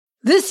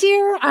This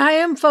year, I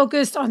am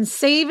focused on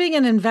saving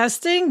and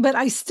investing, but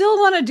I still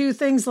want to do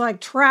things like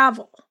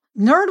travel.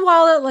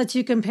 NerdWallet lets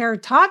you compare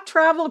top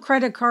travel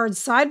credit cards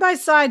side by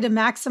side to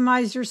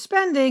maximize your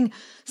spending,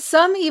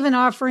 some even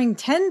offering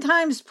 10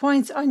 times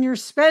points on your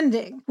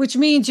spending, which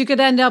means you could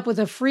end up with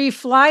a free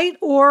flight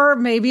or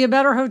maybe a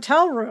better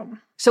hotel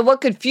room. So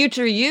what could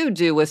future you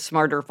do with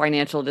smarter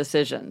financial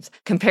decisions?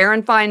 Compare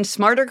and find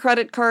smarter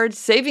credit cards,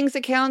 savings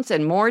accounts,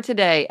 and more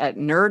today at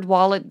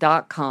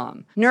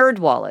nerdwallet.com.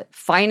 NerdWallet,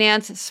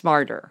 finance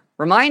smarter.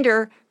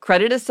 Reminder,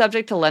 credit is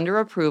subject to lender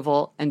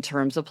approval and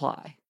terms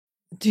apply.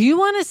 Do you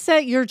want to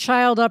set your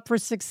child up for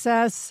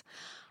success?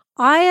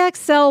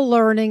 IXL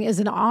Learning is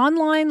an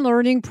online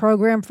learning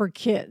program for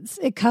kids.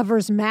 It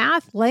covers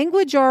math,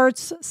 language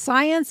arts,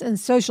 science, and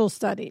social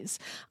studies.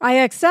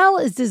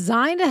 IXL is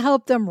designed to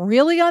help them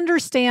really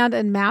understand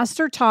and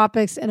master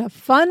topics in a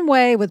fun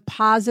way with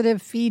positive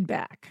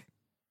feedback.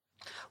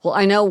 Well,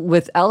 I know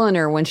with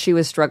Eleanor, when she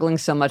was struggling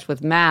so much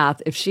with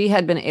math, if she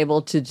had been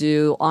able to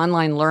do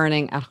online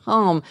learning at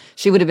home,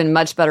 she would have been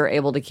much better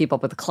able to keep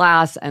up with the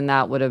class, and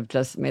that would have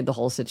just made the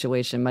whole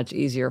situation much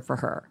easier for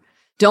her.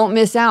 Don't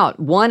miss out.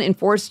 1 in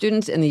 4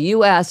 students in the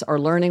U.S. are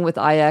learning with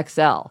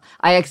IXL.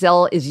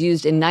 IXL is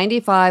used in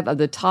 95 of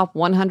the top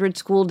 100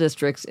 school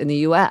districts in the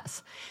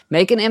U.S.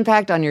 Make an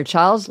impact on your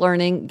child's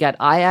learning. Get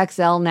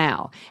IXL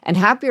now. And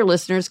Happier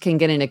listeners can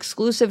get an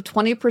exclusive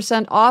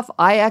 20% off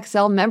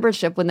IXL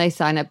membership when they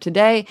sign up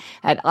today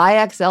at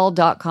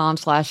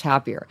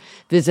IXL.com/happier.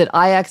 Visit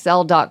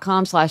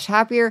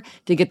IXL.com/happier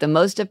to get the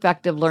most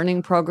effective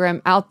learning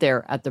program out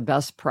there at the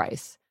best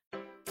price.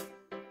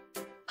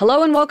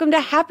 Hello and welcome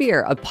to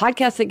Happier, a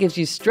podcast that gives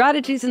you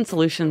strategies and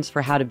solutions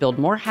for how to build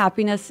more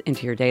happiness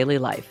into your daily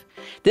life.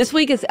 This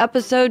week is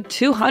episode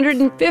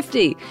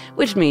 250,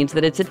 which means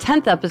that it's a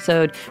 10th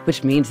episode,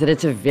 which means that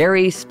it's a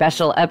very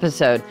special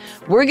episode.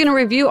 We're going to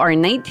review our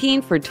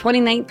 19 for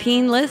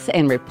 2019 list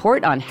and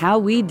report on how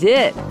we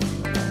did.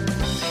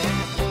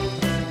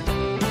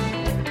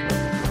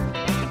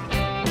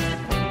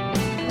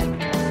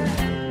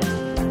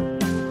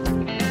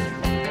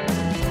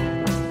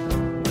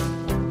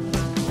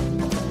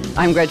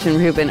 I'm Gretchen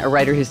Rubin, a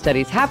writer who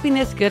studies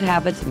happiness, good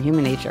habits, and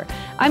human nature.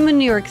 I'm in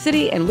New York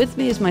City, and with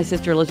me is my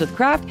sister Elizabeth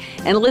Kraft.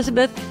 And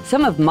Elizabeth,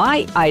 some of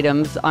my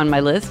items on my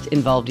list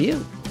involved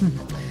you.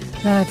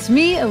 That's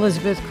me,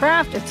 Elizabeth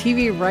Kraft, a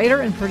TV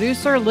writer and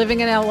producer living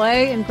in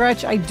LA. And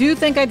Gretch, I do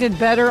think I did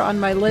better on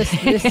my list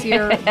this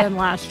year than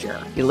last year.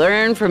 You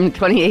learned from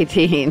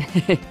 2018.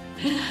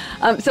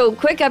 So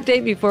quick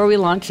update before we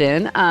launch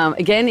in.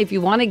 Again, if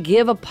you want to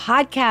give a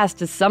podcast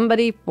to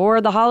somebody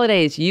for the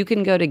holidays, you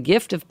can go to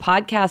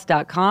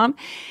giftofpodcast.com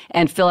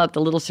and fill out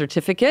the little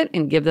certificate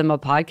and give them a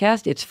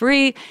podcast. It's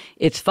free.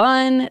 It's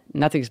fun.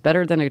 Nothing's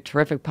better than a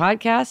terrific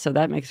podcast. So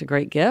that makes a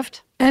great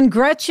gift. And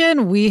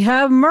Gretchen, we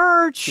have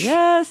merch.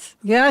 Yes.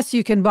 Yes,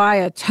 you can buy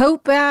a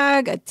tote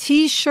bag, a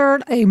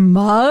t-shirt, a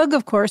mug,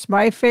 of course,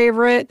 my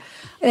favorite.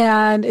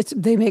 And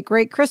they make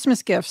great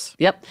Christmas gifts.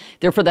 Yep.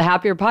 They're for the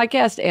Happier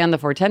podcast and the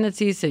 4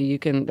 Tendencies, so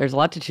there's a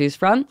lot to choose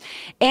from.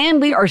 And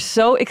we are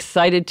so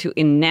excited to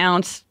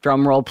announce,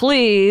 drumroll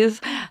please,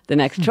 the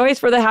next choice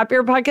for the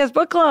Happier Podcast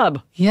Book Club.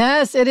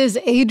 Yes, it is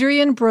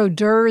Adrienne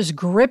Brodeur's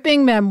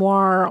gripping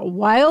memoir,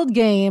 Wild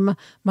Game,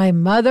 My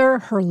Mother,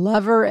 Her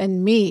Lover,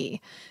 and Me.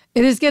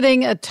 It is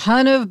getting a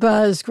ton of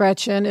buzz,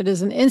 Gretchen. It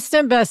is an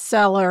instant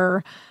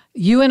bestseller.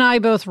 You and I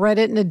both read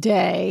it in a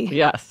day.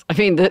 Yes. I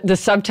mean, the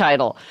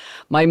subtitle,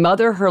 My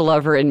Mother, Her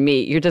Lover, and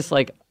Me. You're just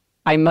like,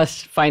 I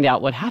must find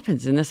out what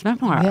happens in this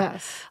memoir.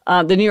 Yes.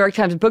 The New York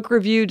Times Book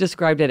Review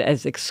described it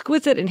as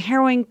exquisite and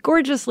harrowing,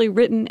 gorgeously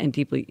written, and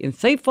deeply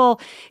insightful.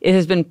 It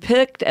has been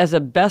picked as a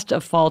best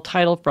of fall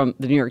title from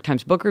the New York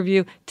Times Book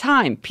Review,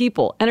 Time,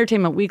 People,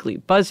 Entertainment Weekly,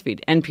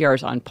 BuzzFeed,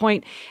 NPR's On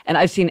Point, and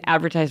I've seen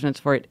advertisements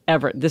for it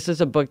ever. This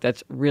is a book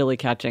that's really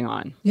catching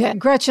on. Yeah,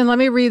 Gretchen, let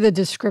me read the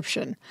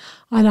description.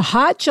 On a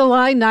hot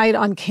July night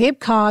on Cape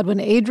Cod when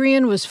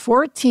Adrienne was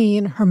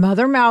 14, her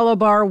mother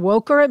Malabar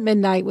woke her at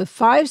midnight with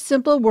 5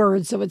 simple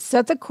words that would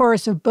set the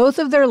course of both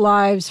of their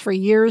lives for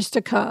years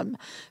to come.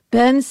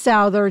 Ben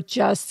Souther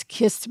just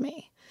kissed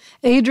me.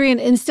 Adrienne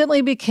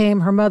instantly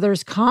became her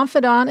mother's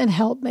confidant and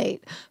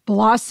helpmate,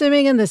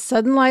 blossoming in the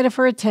sudden light of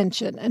her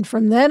attention. And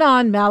from then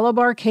on,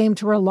 Malabar came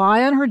to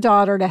rely on her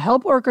daughter to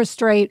help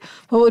orchestrate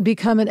what would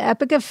become an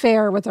epic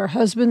affair with her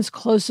husband's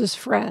closest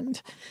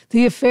friend.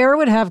 The affair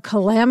would have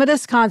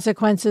calamitous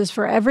consequences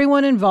for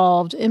everyone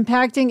involved,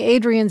 impacting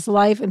Adrienne's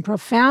life in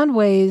profound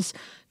ways,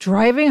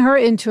 driving her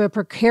into a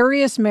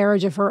precarious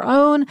marriage of her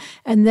own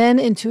and then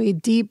into a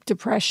deep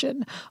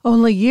depression.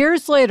 Only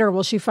years later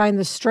will she find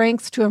the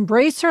strength to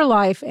embrace her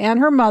life and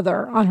her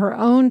mother on her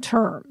own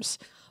terms.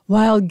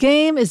 Wild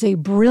Game is a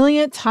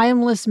brilliant,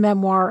 timeless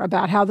memoir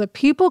about how the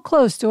people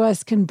close to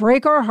us can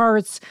break our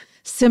hearts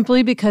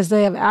simply because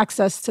they have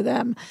access to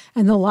them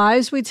and the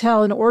lies we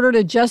tell in order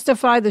to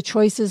justify the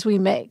choices we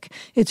make.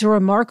 It's a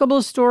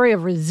remarkable story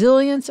of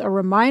resilience, a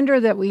reminder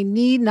that we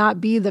need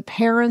not be the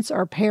parents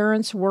our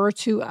parents were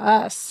to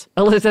us.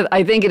 Elizabeth,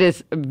 I think it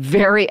is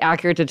very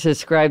accurate to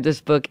describe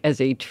this book as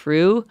a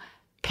true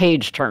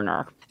page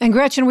turner. And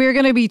Gretchen, we are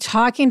going to be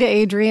talking to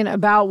Adrienne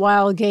about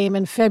Wild Game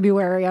in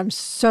February. I'm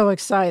so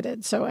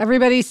excited. So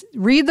everybody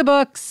read the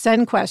book,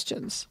 send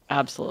questions.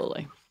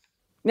 Absolutely.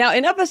 Now,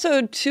 in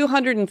episode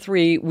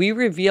 203, we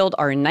revealed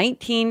our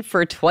 19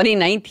 for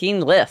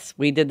 2019 list.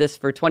 We did this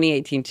for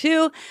 2018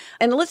 too.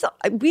 And listen,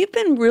 we've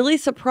been really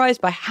surprised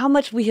by how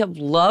much we have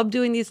loved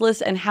doing these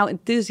lists and how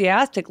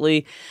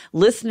enthusiastically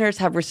listeners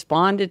have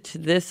responded to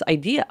this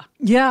idea.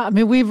 Yeah, I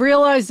mean, we've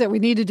realized that we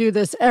need to do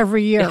this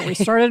every year. We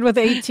started with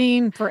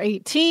 18 for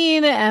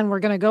 18, and we're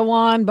going to go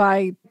on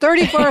by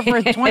 34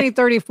 for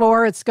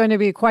 2034. It's going to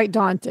be quite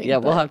daunting. Yeah,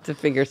 we'll have to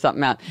figure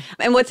something out.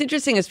 And what's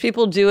interesting is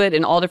people do it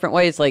in all different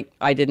ways. Like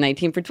I did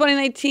 19 for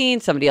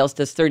 2019. Somebody else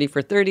does 30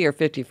 for 30 or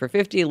 50 for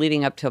 50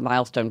 leading up to a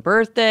milestone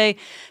birthday.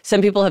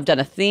 Some people have done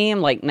a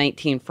theme like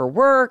 19 for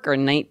work or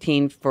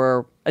 19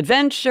 for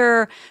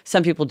adventure.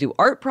 Some people do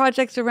art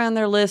projects around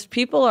their list.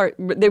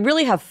 They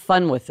really have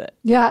fun with it.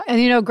 Yeah.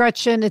 And,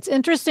 Gretchen, it's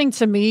interesting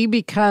to me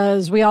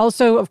because we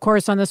also, of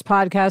course, on this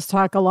podcast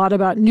talk a lot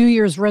about New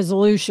Year's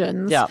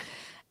resolutions. Yeah.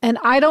 And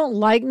I don't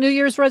like New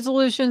Year's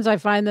resolutions. I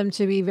find them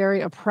to be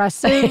very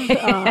oppressive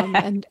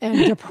and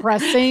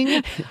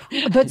depressing.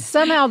 But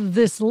somehow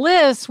this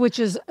list, which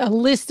is a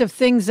list of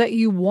things that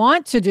you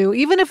want to do,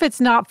 even if it's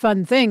not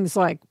fun things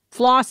like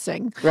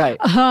flossing, right?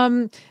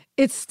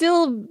 It's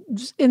still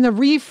in the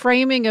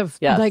reframing of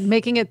yes. like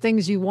making it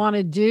things you want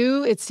to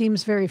do. It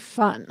seems very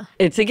fun.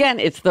 It's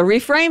the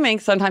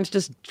reframing. Sometimes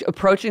just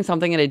approaching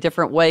something in a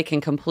different way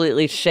can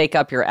completely shake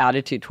up your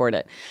attitude toward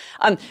it.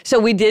 So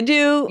we did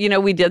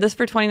we did this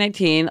for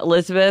 2019.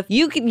 Elizabeth,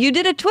 you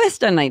did a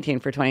twist on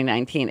 19 for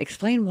 2019.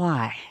 Explain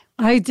why.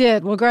 I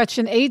did. Well,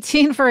 Gretchen,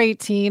 18 for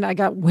 18. I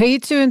got way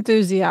too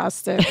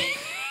enthusiastic.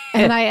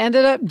 And I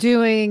ended up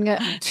doing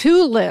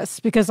 2 lists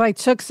because I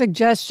took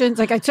suggestions.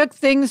 Like I took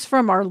things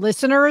from our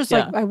listeners.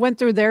 Yeah. Like I went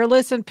through their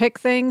list and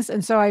picked things.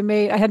 And so I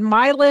had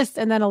my list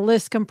and then a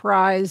list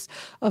comprised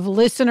of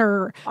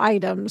listener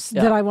items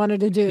that I wanted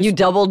to do. You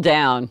doubled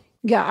down.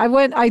 Yeah,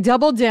 I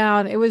doubled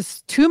down. It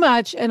was too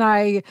much and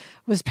I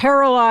was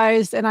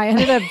paralyzed and I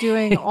ended up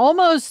doing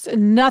almost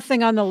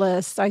nothing on the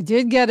list. I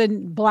did get a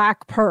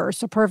black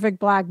purse, a perfect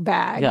black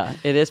bag. Yeah,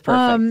 it is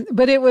perfect.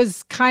 But it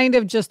was kind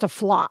of just a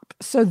flop.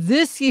 So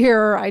this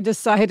year I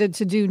decided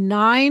to do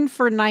 9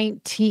 for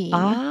 19.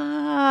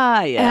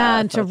 Ah, yeah.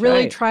 And to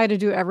really try to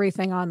do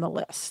everything on the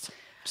list.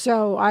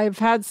 So I've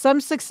had some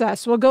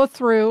success. We'll go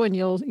through and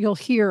you'll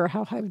hear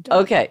how I've done.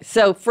 Okay,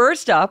 so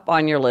first up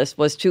on your list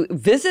was to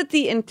visit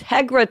the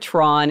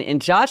Integratron in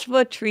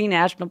Joshua Tree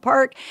National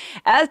Park,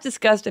 as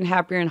discussed in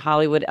Happier in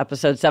Hollywood,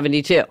 episode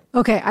 72.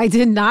 Okay, I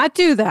did not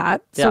do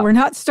that. So we're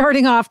not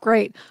starting off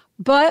great.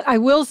 But I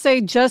will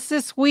say just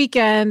this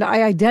weekend,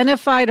 I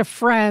identified a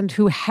friend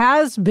who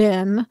has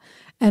been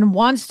and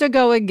wants to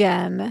go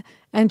again.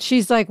 And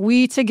she's like,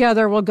 we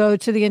together will go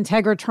to the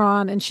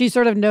Integratron. And she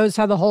sort of knows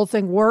how the whole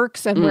thing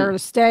works and where to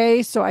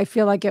stay. So I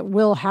feel like it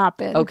will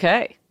happen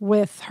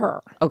with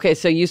her. Okay,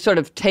 so you sort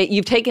of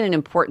you've taken an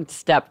important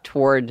step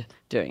toward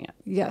doing it.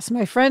 Yes,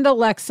 my friend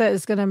Alexa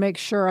is going to make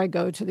sure I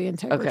go to the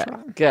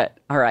Integratron. Okay, good.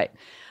 All right.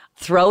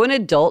 Throw an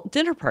adult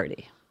dinner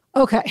party.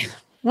 Okay.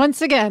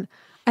 Once again,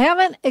 I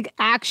haven't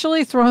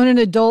actually thrown an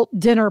adult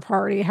dinner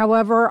party.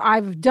 However,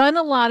 I've done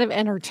a lot of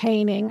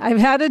entertaining. I've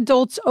had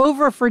adults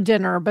over for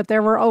dinner, but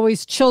there were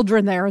always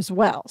children there as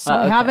well. So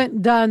I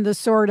haven't done the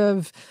sort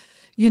of,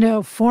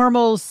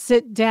 formal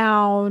sit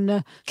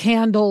down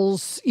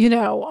candles,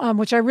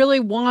 which I really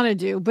want to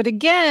do. But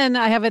again,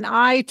 I have an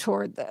eye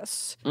toward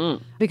this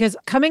because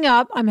coming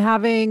up, I'm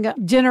having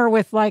dinner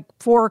with like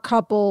 4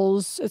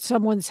 couples at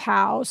someone's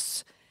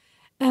house.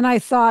 And I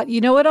thought,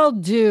 you know what I'll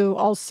do?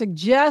 I'll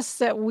suggest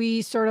that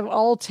we sort of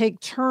all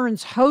take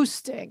turns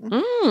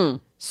hosting,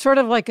 sort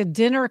of like a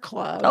dinner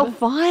club. Oh,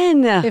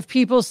 fun. If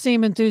people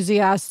seem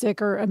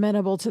enthusiastic or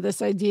amenable to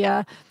this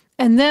idea.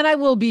 And then I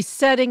will be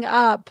setting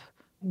up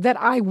that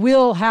I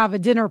will have a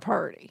dinner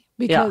party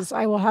because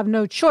I will have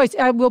no choice.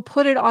 I will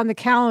put it on the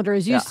calendar.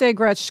 As you say,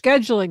 Gretch,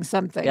 scheduling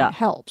something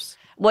helps.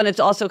 Well,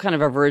 it's also kind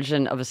of a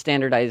version of a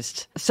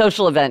standardized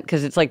social event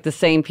because it's like the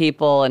same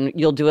people and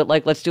you'll do it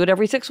like, let's do it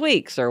every 6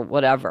 weeks or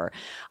whatever.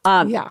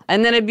 And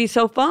then it'd be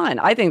so fun.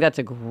 I think that's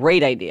a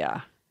great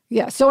idea.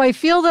 Yeah. So I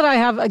feel that I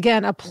have,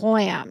 again, a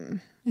plan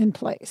in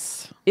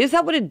place. Is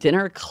that what a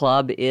dinner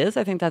club is?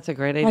 I think that's a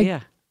great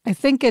idea. I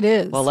think it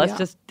is. Well, let's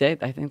just date.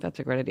 I think that's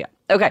a great idea.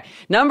 Okay.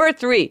 Number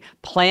 3,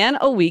 plan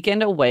a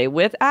weekend away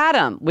with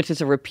Adam, which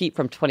is a repeat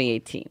from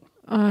 2018.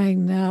 I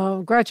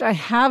know. Gretch, I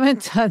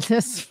haven't done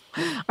this.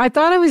 I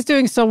thought I was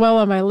doing so well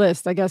on my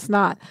list. I guess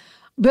not.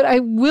 But I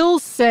will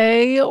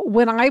say,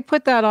 when I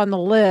put that on the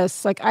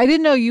list, like I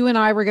didn't know you and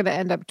I were going to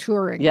end up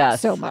touring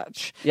so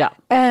much. Yeah.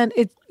 And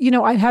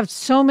I have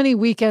so many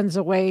weekends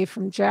away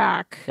from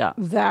Jack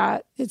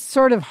that it's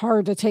sort of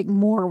hard to take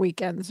more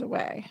weekends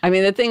away. I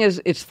mean, the thing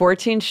is, it's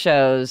 14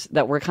 shows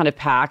that were kind of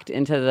packed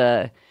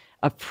into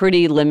a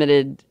pretty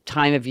limited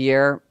time of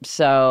year.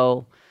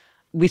 So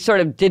we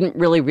sort of didn't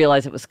really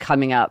realize it was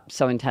coming up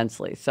so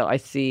intensely. So I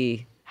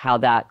see how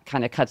that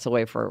kind of cuts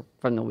away from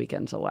the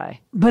weekends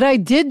away. But I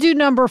did do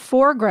number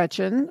 4,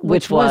 Gretchen,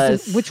 which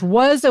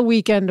was a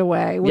weekend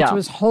away, which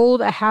was hold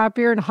a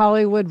Happier in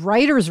Hollywood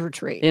writers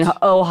retreat. In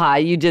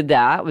Ojai, you did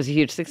that. It was a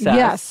huge success.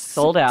 Yes.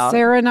 Sold out.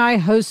 Sarah and I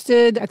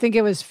hosted, I think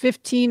it was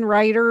 15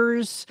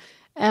 writers,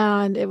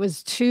 and it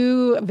was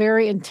 2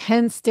 very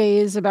intense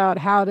days about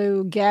how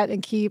to get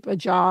and keep a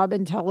job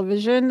in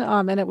television.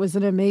 And it was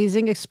an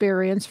amazing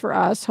experience for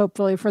us,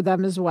 hopefully for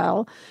them as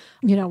well.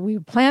 We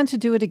plan to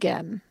do it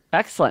again.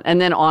 Excellent. And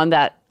then on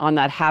that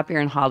Happier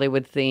in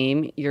Hollywood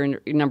theme, your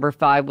number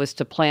 5 was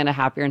to plan a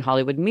Happier in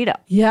Hollywood meetup.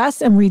 Yes,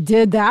 and we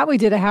did that. We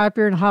did a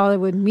Happier in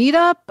Hollywood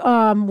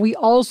meetup. We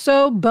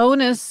also,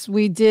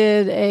 we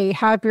did a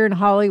Happier in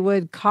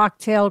Hollywood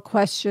cocktail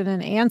question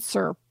and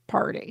answer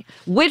party.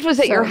 Which was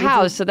at your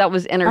house, so that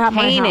was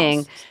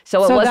entertaining.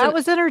 So that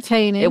was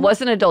entertaining. It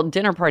was an adult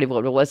dinner party,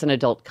 but it was an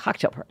adult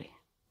cocktail party.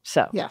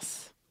 So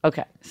yes.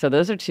 Okay, so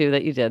those are 2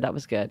 that you did. That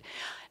was good.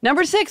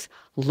 Number 6,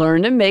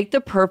 learn to make the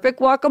perfect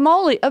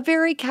guacamole. A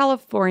very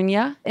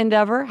California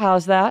endeavor.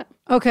 How's that?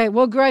 Okay,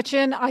 well,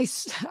 Gretchen, I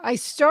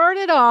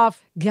started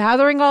off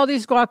gathering all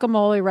these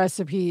guacamole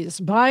recipes,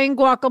 buying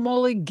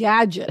guacamole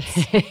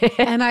gadgets,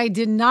 and I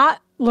did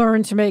not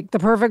learn to make the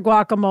perfect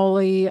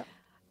guacamole,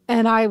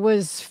 and I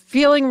was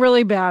feeling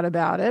really bad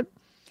about it.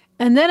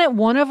 And then at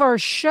one of our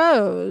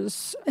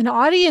shows, an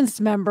audience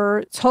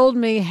member told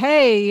me,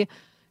 hey,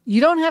 you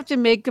don't have to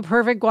make the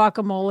perfect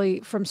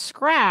guacamole from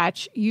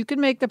scratch. You can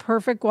make the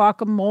perfect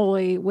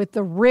guacamole with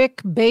the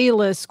Rick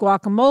Bayless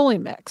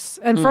guacamole mix.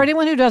 And for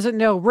anyone who doesn't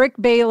know, Rick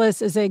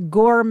Bayless is a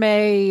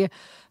gourmet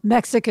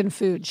Mexican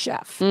food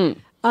chef.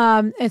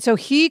 And so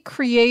he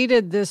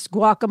created this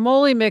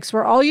guacamole mix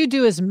where all you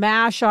do is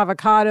mash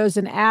avocados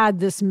and add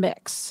this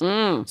mix.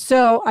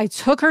 So I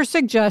took her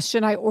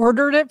suggestion. I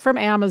ordered it from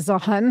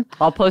Amazon.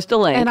 I'll post a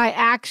link. And I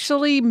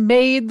actually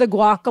made the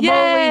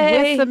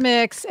guacamole with the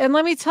mix. And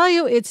let me tell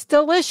you, it's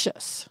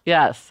delicious.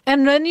 Yes.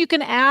 And then you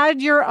can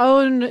add your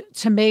own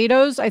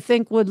tomatoes. I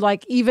think would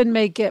even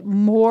make it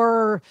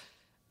more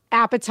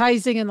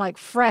appetizing and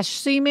fresh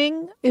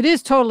seeming. It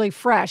is totally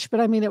fresh, but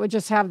I mean, it would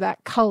just have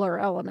that color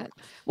element.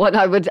 Well,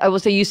 I will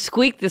say you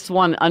squeaked this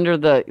one under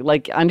the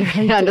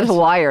under the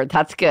wire.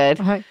 That's good.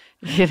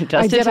 Just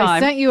I in did. time. I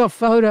sent you a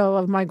photo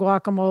of my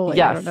guacamole.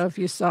 Yes. I don't know if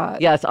you saw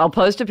it. Yes, I'll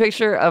post a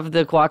picture of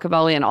the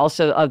guacamole and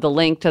also of the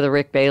link to the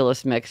Rick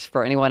Bayless mix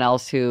for anyone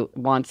else who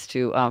wants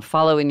to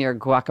follow in your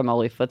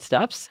guacamole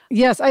footsteps.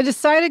 Yes, I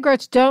decided,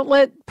 Gretch, don't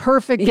let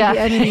perfect be the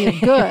enemy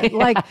of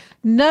good.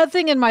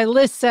 Nothing in my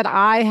list said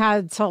I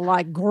had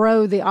to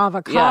grow the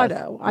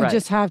avocado. Yes, I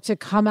just have to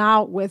come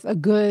out with a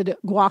good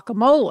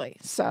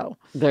guacamole. So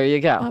there you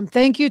go.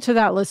 Thank you to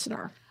that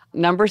listener.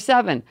 Number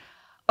 7.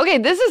 Okay,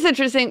 this is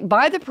interesting.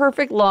 Buy the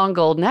perfect long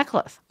gold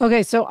necklace.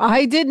 Okay, so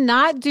I did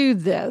not do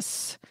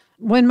this.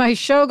 When my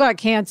show got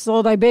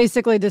canceled, I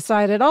basically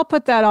decided I'll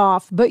put that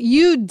off. But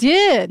you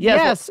did.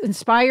 Yes,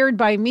 inspired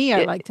by me,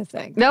 I like to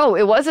think. No,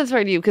 it was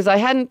inspired by you because I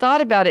hadn't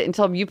thought about it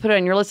until you put it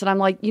on your list. And I'm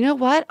like, you know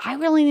what? I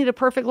really need a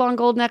perfect long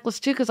gold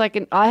necklace too because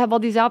I have all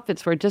these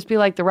outfits where it just be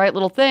the right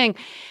little thing.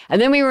 And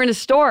then we were in a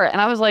store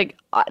and I was like,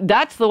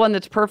 that's the one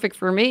that's perfect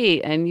for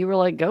me. And you were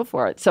like, go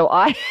for it. So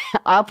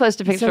I'll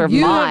post a picture of mine.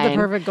 You have the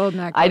perfect gold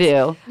necklace. I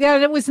do. Yeah,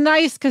 and it was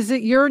nice because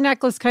your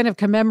necklace kind of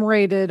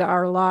commemorated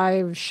our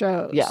live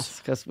shows. Yes,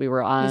 because we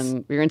were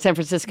in San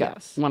Francisco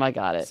when I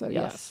got it. So,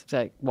 yes.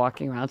 So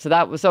walking around. So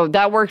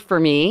that worked for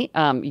me.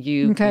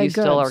 You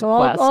still are so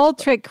I'll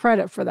take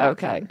credit for that.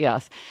 Okay.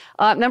 Yes.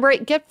 Number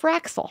 8, get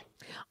Fraxel.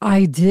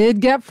 I did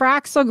get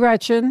Fraxel,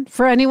 Gretchen.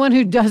 For anyone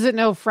who doesn't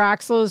know,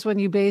 Fraxel is when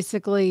you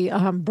basically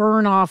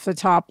burn off the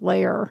top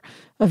layer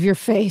of your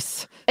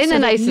face. In the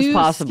nicest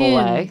possible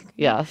way.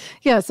 Yes.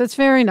 Yes, it's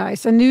very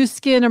nice. A new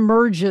skin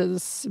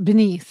emerges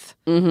beneath.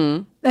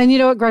 Mm-hmm. And you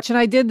know what, Gretchen,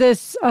 I did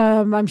this.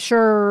 I'm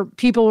sure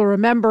people will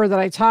remember that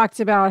I talked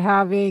about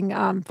having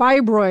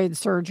fibroid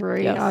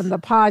surgery on the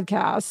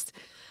podcast.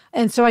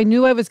 And so I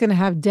knew I was going to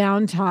have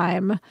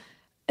downtime.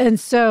 And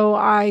so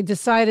I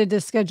decided to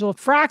schedule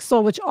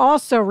Fraxel, which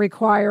also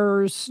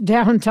requires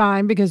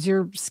downtime because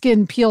your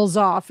skin peels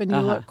off and you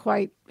look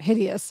quite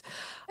hideous.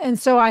 And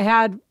so I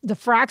had the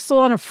Fraxel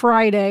on a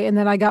Friday, and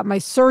then I got my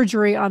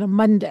surgery on a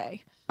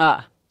Monday.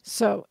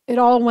 So it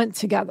all went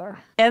together.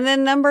 And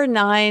then number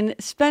 9,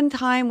 spend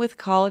time with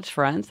college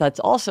friends. That's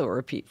also a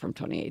repeat from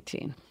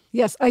 2018.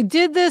 Yes, I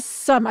did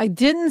this. I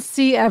didn't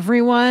see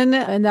everyone,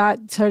 and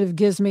that sort of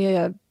gives me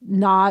a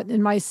knot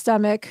in my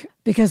stomach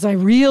because I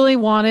really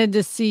wanted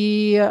to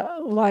see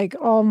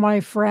all my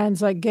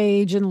friends like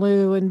Gage and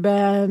Lou and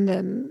Ben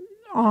and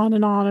on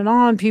and on and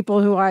on,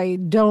 people who I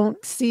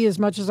don't see as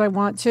much as I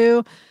want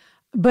to.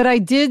 But I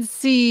did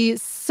see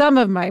some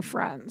of my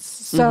friends.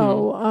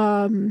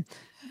 So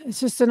it's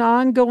just an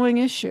ongoing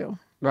issue.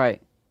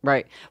 Right.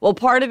 Right. Well,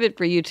 part of it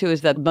for you, too,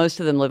 is that most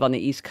of them live on the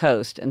East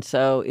Coast. And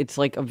so it's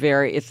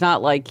it's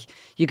not like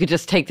you could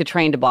just take the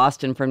train to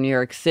Boston from New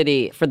York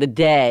City for the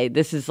day.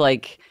 This is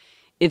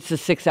it's a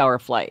 6-hour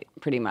flight,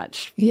 pretty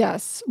much.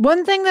 Yes.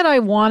 One thing that I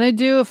want to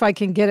do, if I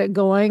can get it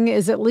going,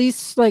 is at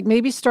least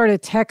maybe start a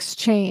text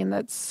chain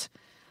that's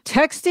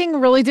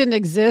Texting really didn't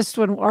exist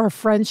when our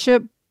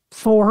friendship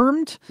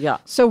formed. Yeah.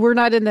 So we're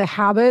not in the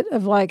habit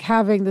of like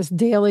having this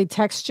daily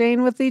text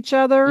chain with each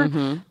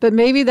other. But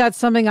maybe that's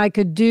something I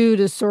could do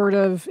to sort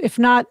of, if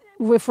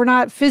we're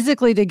not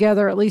physically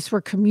together, at least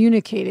we're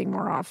communicating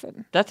more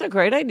often. That's a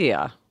great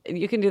idea.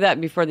 You can do that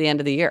before the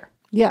end of the year.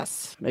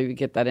 Yes. Maybe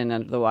get that in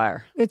under the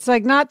wire. It's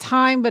like not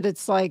time, but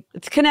it's like...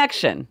 It's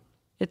connection.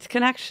 It's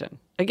connection.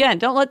 Again,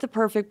 don't let the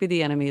perfect be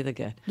the enemy of the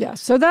good. Yeah,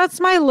 so that's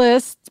my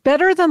list.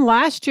 Better than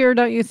last year,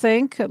 don't you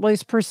think? At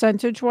least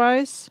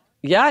percentage-wise?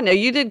 Yeah, no,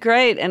 you did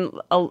great. And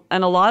a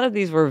lot of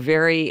these were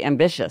very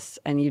ambitious,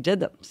 and you did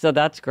them. So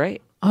that's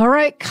great. All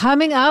right,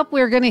 coming up,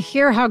 we're going to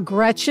hear how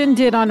Gretchen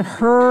did on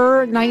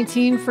her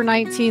 19 for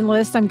 19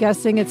 list. I'm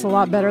guessing it's a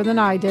lot better than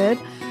I did.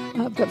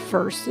 But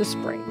first, this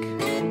break.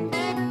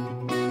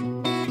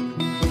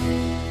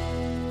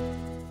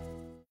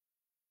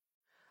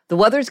 The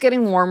weather's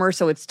getting warmer,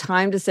 so it's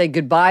time to say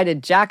goodbye to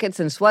jackets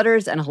and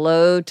sweaters and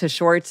hello to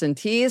shorts and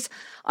tees.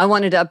 I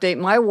wanted to update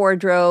my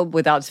wardrobe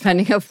without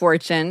spending a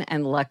fortune,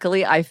 and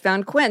luckily I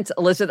found Quince.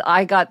 Elizabeth,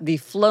 I got the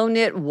Flow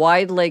Knit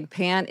wide leg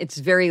pant. It's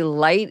very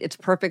light. It's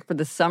perfect for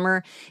the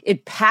summer.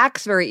 It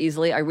packs very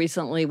easily. I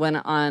recently went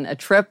on a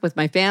trip with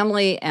my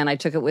family, and I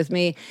took it with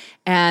me,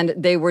 and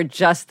they were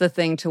just the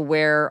thing to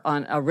wear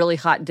on a really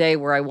hot day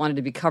where I wanted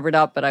to be covered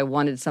up, but I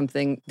wanted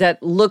something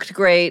that looked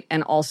great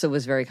and also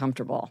was very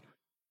comfortable.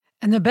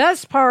 And the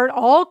best part,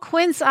 all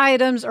Quince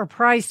items are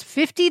priced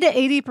 50 to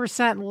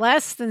 80%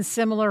 less than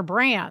similar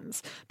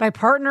brands. By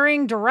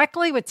partnering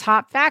directly with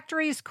top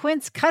factories,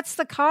 Quince cuts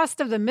the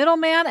cost of the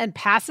middleman and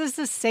passes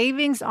the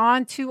savings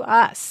on to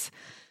us.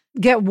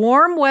 Get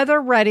warm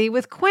weather ready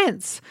with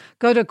Quince.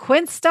 Go to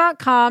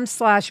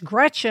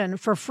quince.com/Gretchen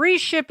for free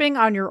shipping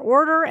on your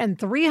order and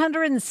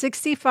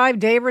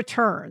 365-day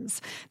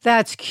returns.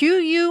 That's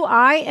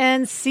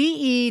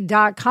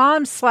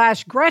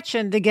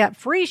QUINCE.com/Gretchen to get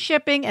free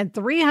shipping and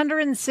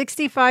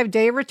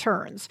 365-day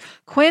returns.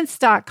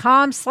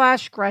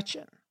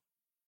 Quince.com/Gretchen.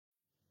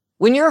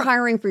 When you're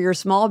hiring for your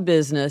small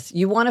business,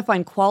 you want to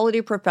find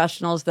quality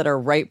professionals that are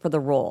right for the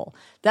role.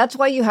 That's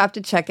why you have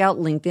to check out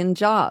LinkedIn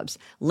Jobs.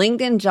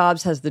 LinkedIn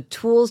Jobs has the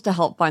tools to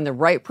help find the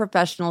right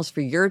professionals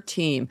for your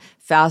team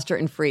faster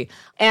and free.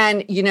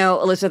 And, you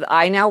know, Elizabeth,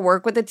 I now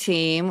work with a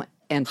team,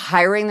 and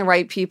hiring the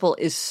right people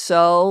is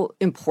so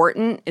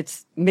important.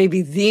 It's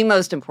maybe the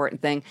most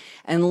important thing.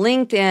 And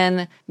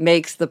LinkedIn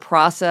makes the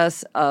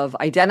process of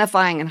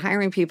identifying and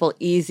hiring people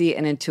easy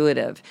and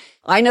intuitive.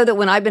 I know that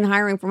when I've been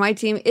hiring for my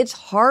team, it's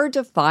hard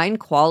to find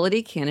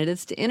quality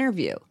candidates to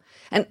interview.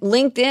 And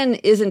LinkedIn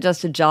isn't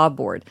just a job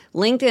board.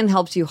 LinkedIn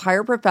helps you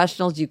hire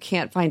professionals you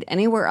can't find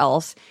anywhere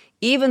else,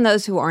 even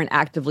those who aren't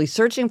actively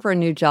searching for a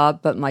new job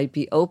but might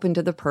be open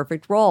to the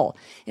perfect role.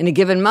 In a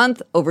given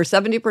month, over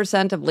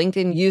 70% of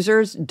LinkedIn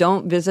users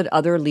don't visit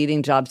other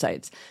leading job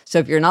sites. So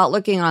if you're not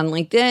looking on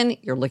LinkedIn,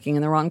 you're looking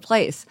in the wrong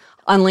place.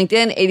 On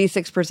LinkedIn,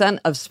 86%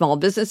 of small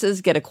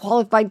businesses get a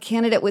qualified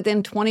candidate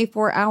within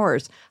 24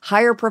 hours.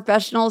 Hire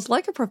professionals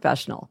like a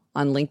professional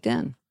on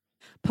LinkedIn.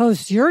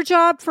 Post your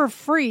job for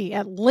free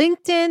at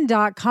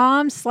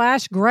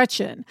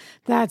linkedin.com/Gretchen.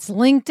 That's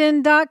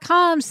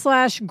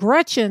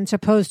linkedin.com/Gretchen to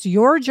post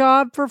your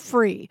job for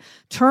free.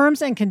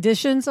 Terms and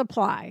conditions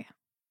apply.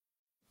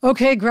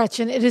 Okay,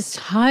 Gretchen, it is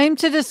time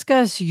to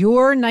discuss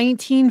your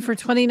 19 for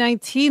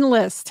 2019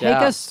 list. Take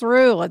us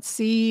through. Let's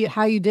see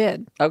how you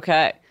did.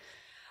 Okay.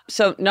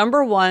 So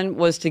number one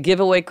was to give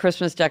away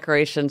Christmas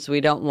decorations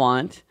we don't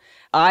want.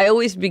 I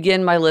always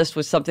begin my list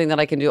with something that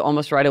I can do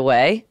almost right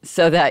away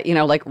so that, you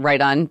know, like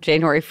right on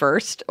January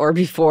 1st or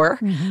before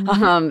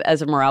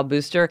as a morale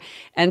booster.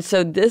 And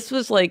so this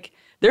was like,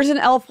 there's an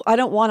elf I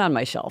don't want on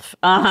my shelf.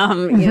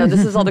 You know,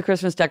 this is all the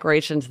Christmas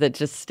decorations that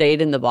just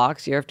stayed in the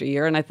box year after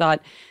year. And I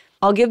thought,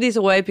 I'll give these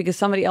away because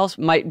somebody else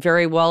might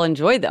very well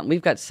enjoy them.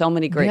 We've got so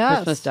many great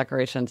Christmas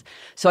decorations.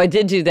 So I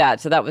did do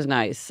that. So that was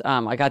nice.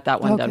 I got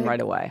that one done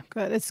right away.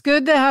 Good. It's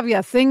good to have,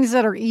 things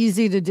that are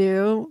easy to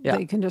do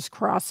that you can just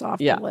cross off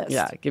the list.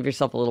 Yeah, give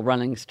yourself a little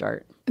running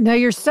start. Now,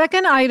 your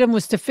second item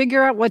was to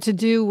figure out what to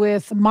do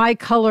with My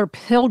Color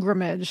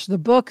Pilgrimage, the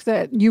book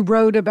that you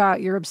wrote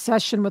about your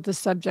obsession with the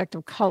subject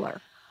of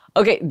color.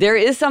 Okay, there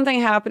is something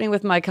happening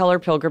with My Color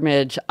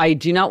Pilgrimage. I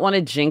do not want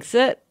to jinx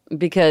it,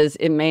 because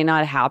it may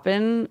not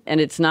happen, and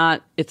it's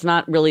not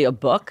really a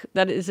book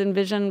that is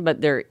envisioned,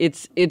 but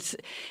it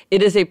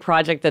is a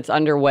project that's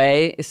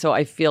underway. So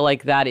I feel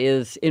like that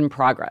is in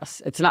progress.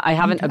 It's not. I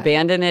haven't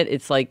abandoned it.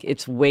 It's like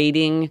it's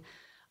waiting,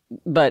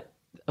 but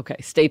okay.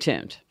 Stay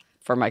tuned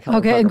for My Color.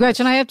 Okay, and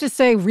Gretchen, I have to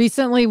say,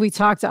 recently we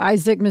talked to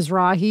Isaac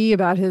Mizrahi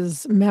about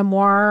his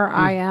memoir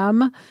I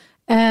Am,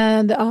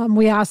 and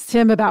we asked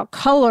him about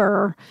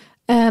color.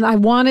 And I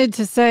wanted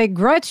to say,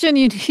 Gretchen,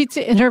 you need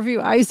to interview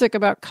Isaac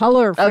about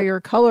color for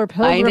your Color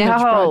Pilgrimage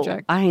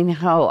project. I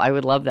know. I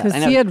would love that.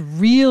 Because he had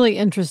really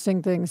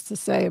interesting things to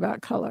say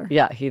about color.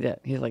 Yeah, he did.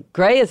 He's like,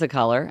 gray is a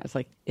color. I was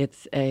like,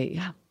 it's a,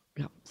 yeah.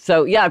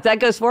 So, yeah, if that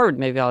goes forward,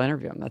 maybe I'll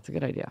interview him. That's a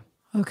good idea.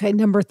 Okay,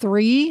 number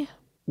 3.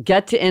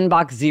 Get to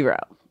inbox 0.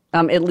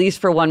 at least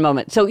for one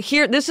moment. So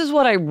this is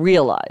what I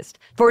realized.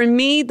 For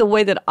me, the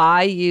way that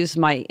I use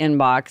my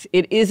inbox,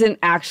 it isn't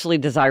actually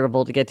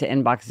desirable to get to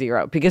inbox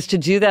 0, because to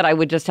do that, I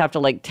would just have to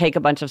like take a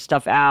bunch of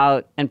stuff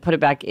out and put it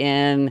back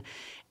in.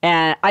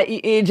 And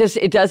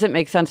it doesn't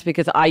make sense,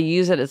 because I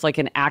use it as like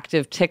an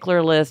active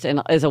tickler list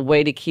and as a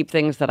way to keep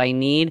things that I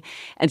need.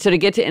 And so to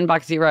get to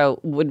inbox 0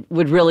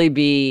 would really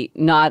be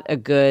not a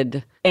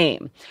good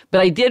aim.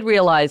 But I did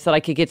realize that I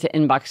could get to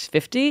inbox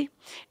 50.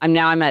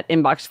 I'm at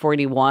inbox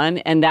 41,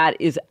 and that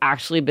is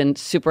actually been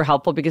super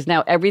helpful, because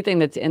now everything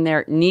that's in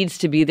there needs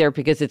to be there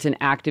because it's an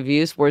active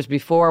use. Whereas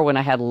before, when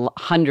I had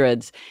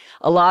hundreds,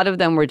 a lot of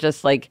them were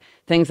just like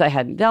things I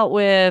hadn't dealt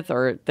with,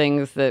 or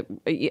things that,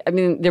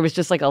 there was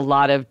just like a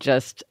lot of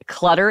just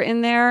clutter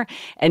in there.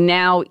 And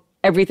now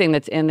everything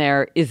that's in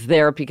there is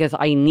there because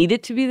I need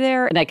it to be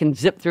there, and I can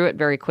zip through it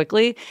very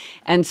quickly.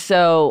 And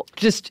so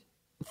just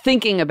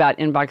thinking about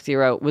inbox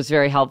 0 was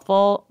very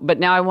helpful, but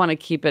now I want to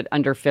keep it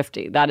under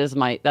 50. That's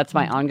my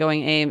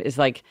ongoing aim, is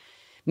like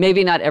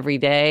maybe not every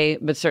day,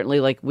 but certainly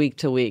like week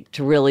to week,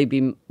 to really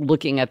be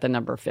looking at the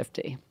number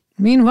 50.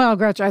 Meanwhile,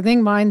 Gretchen, I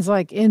think mine's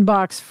like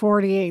inbox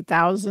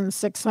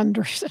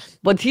 48,600.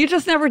 But do you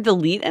just never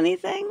delete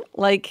anything?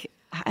 Like,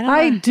 I don't know.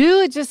 I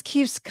do. It just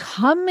keeps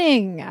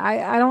coming.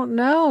 I don't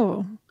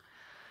know.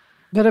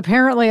 But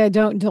apparently I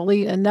don't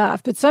delete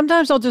enough. But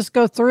sometimes I'll just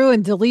go through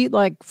and delete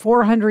like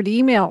 400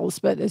 emails,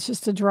 but it's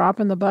just a drop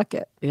in the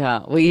bucket.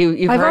 Yeah. Well,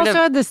 you've I've also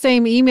had the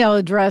same email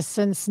address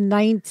since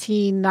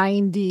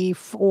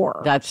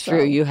 1994. That's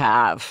true. You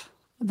have.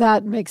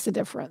 That makes a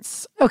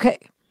difference. Okay.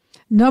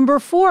 Number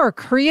 4,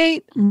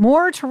 create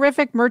more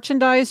terrific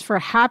merchandise for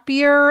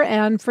Happier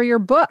and for your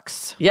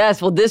books.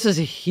 Yes. Well, this is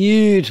a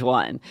huge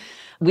one.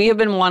 We have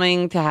been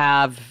wanting to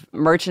have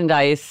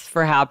merchandise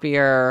for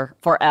Happier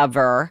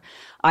forever.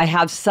 I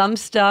have some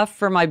stuff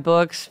for my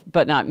books,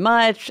 but not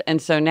much.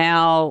 And so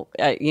now,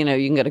 you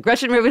can go to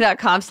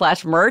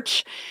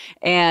GretchenRubin.com/merch,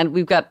 and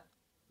we've got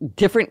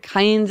different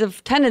kinds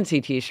of tendency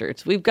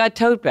t-shirts. We've got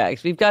tote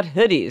bags. We've got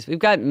hoodies. We've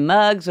got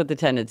mugs with the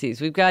tendencies.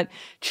 We've got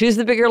Choose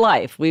the Bigger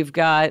Life. We've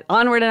got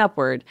Onward and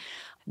Upward.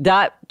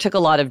 That took a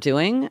lot of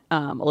doing.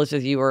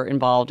 Elizabeth, you were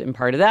involved in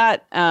part of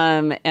that.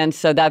 And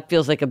so that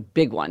feels like a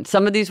big one.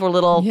 Some of these were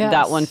little. Yes,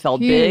 that one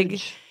felt huge.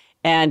 big.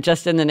 And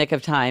just in the nick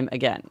of time,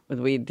 again,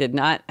 we did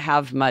not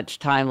have much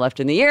time left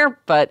in the year,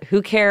 but who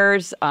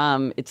cares?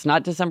 It's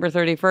not December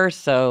 31st,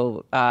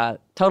 so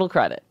total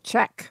credit.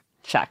 Check.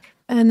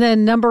 And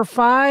then number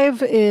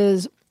 5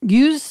 is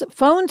use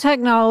phone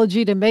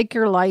technology to make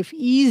your life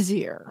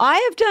easier. I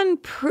have done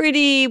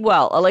pretty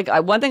well. Like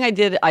one thing I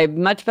did,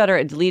 I'm much better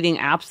at deleting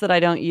apps that I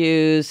don't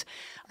use.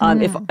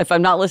 If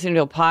I'm not listening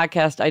to a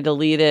podcast, I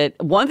delete it.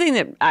 One thing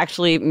that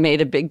actually made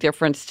a big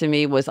difference to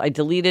me was I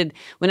deleted,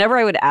 whenever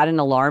I would add an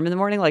alarm in the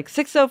morning, like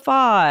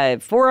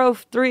 6:05,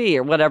 4:03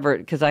 or whatever,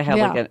 because I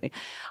have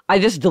I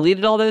just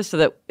deleted all those so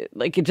that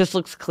like it just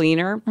looks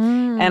cleaner.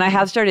 And I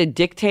have started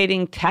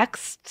dictating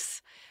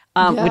texts,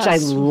 which I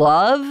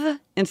love,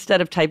 instead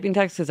of typing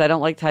text, because I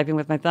don't like typing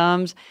with my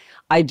thumbs.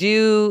 I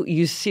do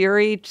use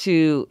Siri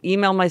to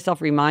email myself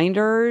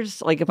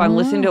reminders. Like if I'm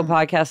listening to a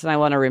podcast and I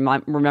want to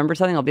remember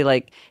something, I'll be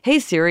like, hey,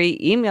 Siri,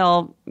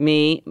 email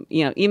me,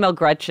 email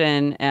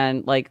Gretchen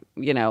and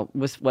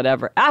with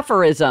whatever,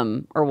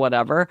 aphorism or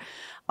whatever.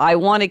 I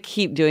want to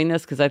keep doing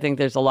this because I think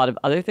there's a lot of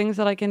other things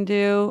that I can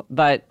do,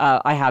 but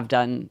I have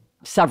done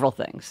several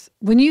things.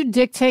 When you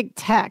dictate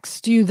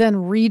text, do you then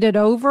read it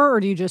over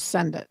or do you just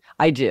send it?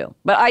 I do,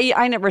 but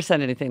I never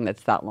send anything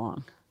that's that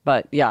long.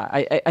 But yeah,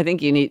 I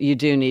think you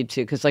do need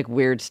to, because like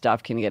weird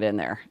stuff can get in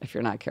there if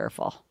you're not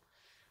careful,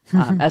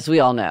 as we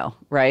all know,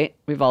 right?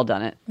 We've all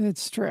done it.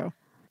 It's true.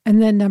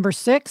 And then number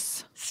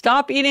 6,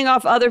 stop eating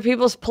off other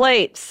people's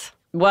plates.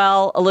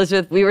 Well,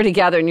 Elizabeth, we were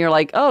together and you're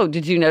like, oh,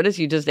 did you notice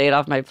you just ate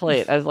off my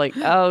plate? I was like,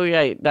 oh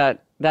yeah,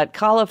 that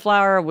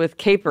cauliflower with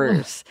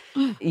capers.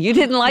 You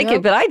didn't like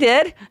it, but I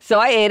did. So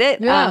I ate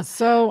it. Yeah.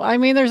 So,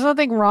 there's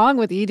nothing wrong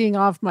with eating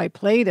off my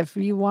plate if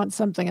you want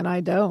something and I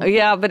don't.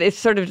 Yeah, but it's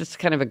sort of just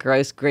kind of a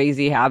gross,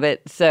 crazy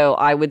habit. So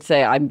I would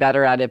say I'm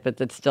better at it, but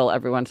that's still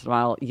every once in a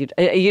while.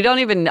 I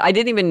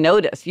didn't even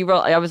notice.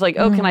 I was like,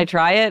 oh, can I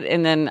try it?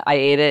 And then I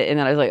ate it. And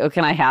then I was like, oh,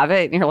 can I have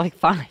it? And you're like,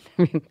 fine.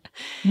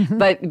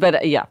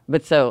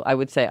 But so I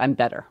would say I'm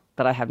better,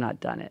 but I have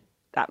not done it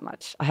that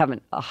much. I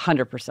haven't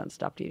 100%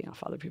 stopped eating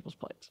off other people's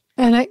plates.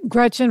 And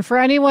Gretchen, for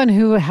anyone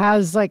who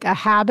has like a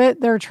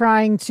habit they're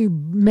trying to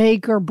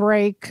make or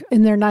break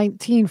in their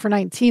 19 for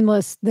 19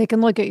 list, they can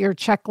look at your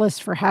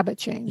checklist for habit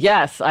change.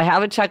 Yes, I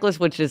have a checklist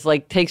which is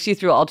like takes you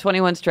through all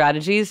 21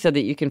 strategies so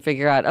that you can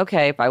figure out,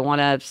 okay, if I want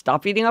to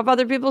stop eating off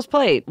other people's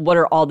plate, what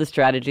are all the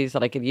strategies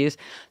that I could use?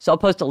 So I'll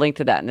post a link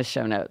to that in the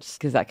show notes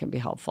because that can be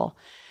helpful.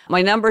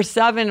 My number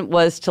 7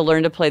 was to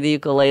learn to play the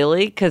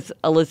ukulele because,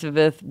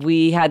 Elizabeth,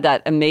 we had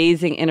that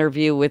amazing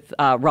interview with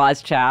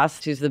Roz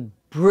Chast, who's the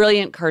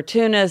brilliant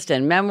cartoonist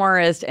and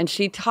memoirist, and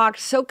she talked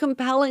so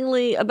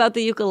compellingly about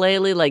the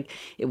ukulele. Like,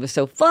 it was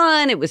so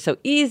fun. It was so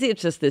easy.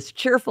 It's just this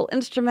cheerful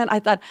instrument. I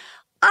thought,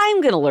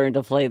 I'm going to learn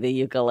to play the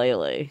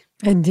ukulele.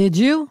 And did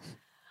you?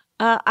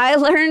 I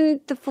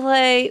learned to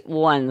play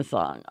one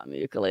song on the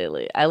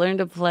ukulele. I learned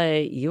to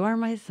play You Are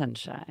My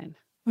Sunshine.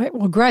 Right,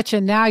 well,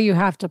 Gretchen, now you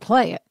have to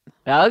play it.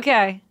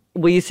 Okay.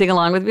 Will you sing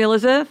along with me,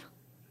 Elizabeth?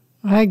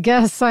 I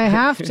guess I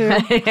have to.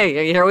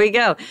 Here we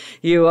go.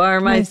 You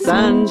are my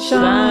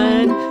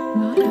sunshine,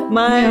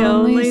 my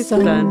only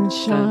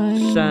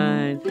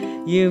sunshine.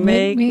 You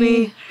make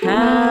me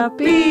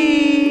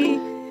happy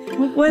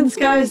when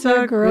skies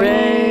are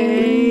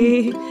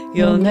gray.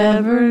 You'll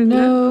never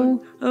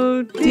know,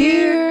 oh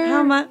dear,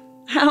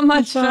 how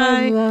much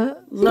I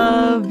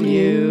love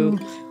you.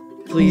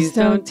 Please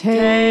don't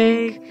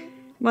take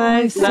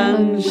my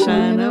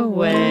sunshine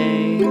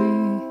away.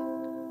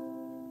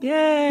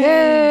 Yay!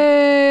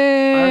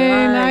 Yay!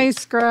 Right.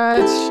 Nice,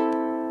 Gretch.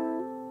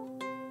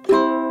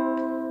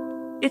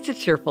 It's a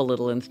cheerful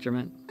little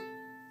instrument.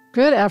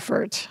 Good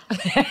effort.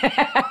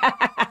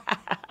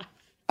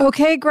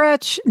 Okay,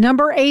 Gretch.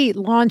 Number 8,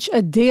 launch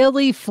a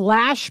daily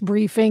flash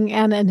briefing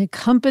and an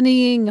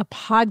accompanying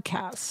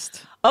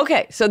podcast.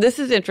 Okay, so this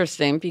is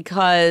interesting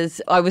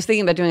because I was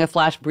thinking about doing a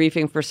flash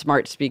briefing for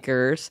smart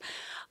speakers.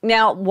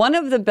 Now, one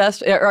of the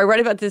best, I write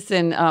about this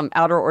in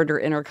Outer Order,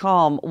 Inner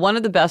Calm. One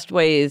of the best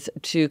ways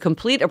to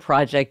complete a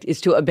project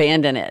is to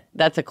abandon it.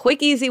 That's a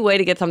quick, easy way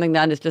to get something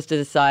done, is just to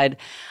decide,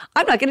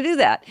 I'm not going to do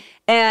that.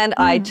 And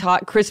I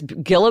taught, Chris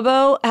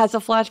Guillebeau has a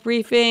flash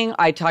briefing.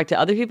 I talked to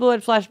other people who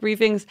had flash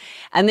briefings,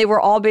 and they were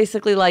all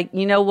basically like,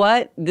 you know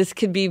what? This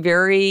could be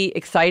very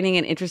exciting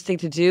and interesting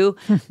to do,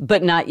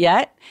 but not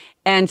yet.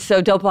 And so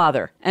don't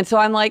bother. And so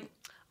I'm like,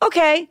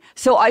 okay.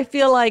 So I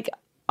feel like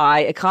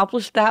I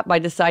accomplished that by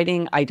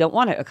deciding I don't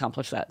want to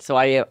accomplish that. So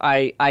I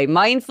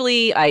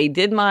mindfully, I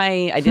did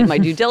my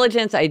due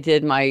diligence, I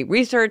did my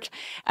research,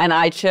 and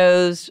I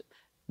chose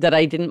that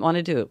I didn't want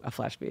to do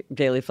a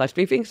daily flash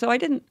briefing, so I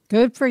didn't.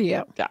 Good for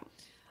you. Yeah.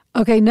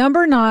 Okay,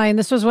 number 9.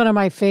 This was one of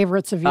my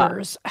favorites of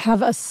yours.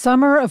 Have a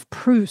summer of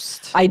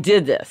Proust. I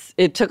did this.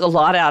 It took a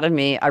lot out of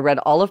me. I read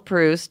all of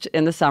Proust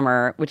in the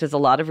summer, which is a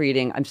lot of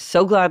reading. I'm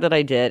so glad that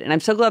I did. And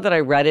I'm so glad that I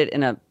read it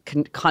in a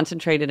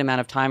concentrated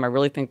amount of time. I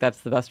really think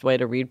that's the best way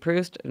to read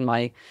Proust in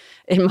my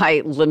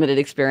limited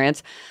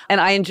experience. And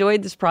I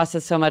enjoyed this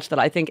process so much that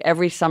I think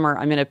every summer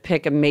I'm going to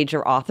pick a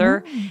major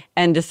author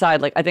and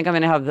decide, like, I think I'm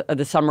going to have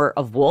the summer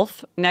of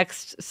Woolf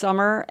next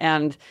summer.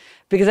 And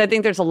because I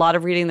think there's a lot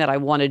of reading that I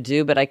want to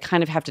do, but I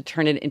kind of have to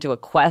turn it into a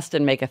quest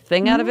and make a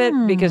thing out of it,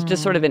 because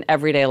just sort of in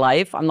everyday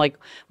life, I'm like,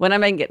 when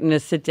am I getting to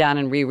sit down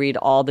and reread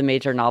all the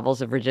major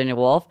novels of Virginia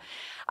Woolf?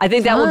 I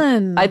think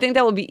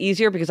that will be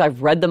easier because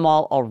I've read them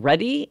all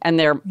already, and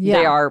they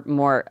are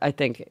more, I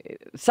think,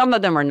 some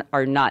of them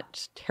are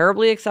not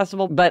terribly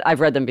accessible, but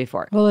I've read them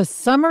before. Well, a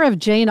summer of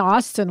Jane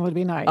Austen would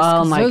be nice.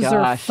 Oh my gosh. Those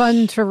are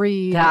fun to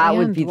read. That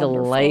would be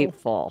wonderful.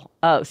 delightful.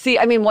 Oh, see,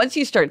 I mean, once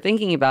you start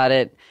thinking about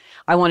it,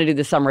 I want to do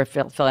the summer of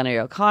Flannery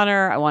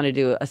O'Connor. I want to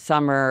do a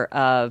summer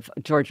of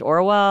George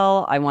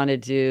Orwell. I want to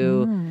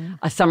do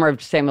a summer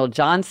of Samuel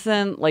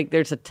Johnson. Like,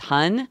 there's a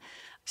ton.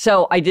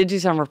 So I did do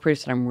Summer of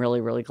Proust, and I'm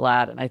really, really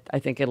glad. And I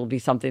think it'll be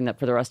something that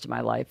for the rest of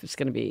my life is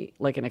going to be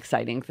like an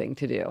exciting thing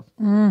to do.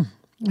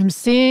 I'm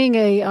seeing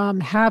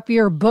a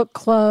Happier Book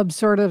Club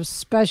sort of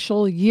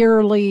special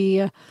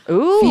yearly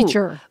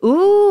feature.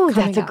 Ooh,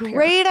 that's a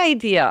great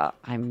idea.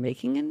 I'm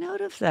making a note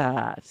of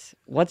that.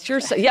 What's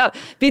your...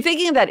 be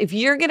thinking of that. If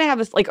you're going to have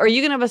are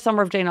you going to have a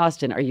summer of Jane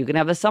Austen? Are you going to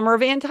have a summer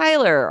of Ann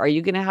Tyler? Are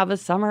you going to have a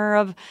summer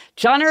of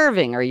John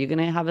Irving? Are you going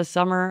to have a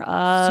summer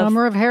of...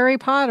 Summer of Harry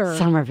Potter.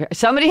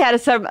 Somebody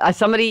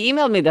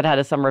emailed me that had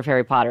a summer of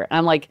Harry Potter. And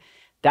I'm like,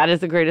 that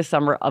is the greatest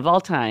summer of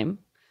all time.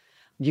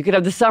 You could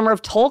have the summer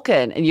of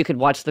Tolkien, and you could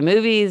watch the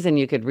movies, and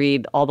you could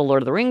read all the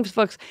Lord of the Rings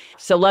books.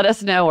 So let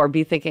us know, or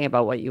be thinking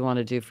about what you want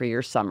to do for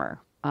your summer.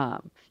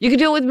 You could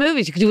do it with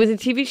movies. You could do it with a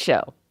TV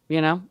show.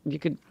 You know, you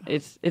could.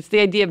 It's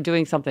the idea of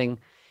doing something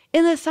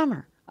in the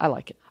summer. I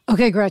like it.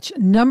 Okay, Gretch.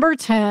 Number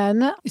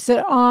 10, you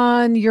said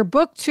on your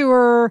book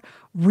tour,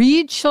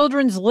 read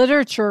children's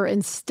literature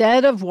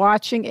instead of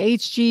watching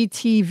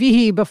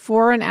HGTV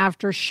before and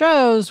after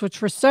shows, which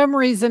for some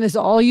reason is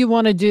all you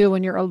want to do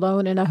when you're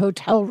alone in a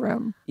hotel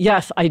room.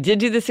 Yes, I did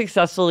do this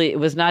successfully. It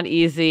was not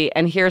easy.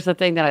 And here's the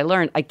thing that I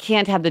learned. I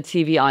can't have the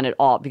TV on at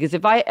all, because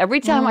every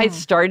time I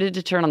started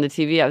to turn on the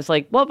TV, I was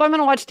like, well, if I'm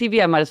going to watch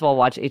TV, I might as well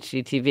watch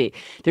HGTV.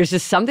 There's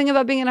just something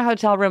about being in a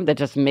hotel room that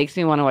just makes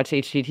me want to watch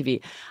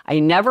HGTV. I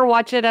never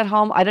watch it at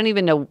home. I don't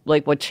even know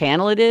what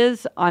channel it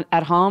is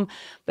at home,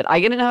 but I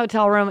get in a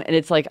hotel room and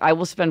it's like I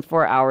will spend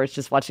 4 hours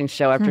just watching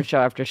show after show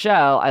after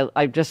show.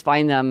 I just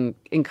find them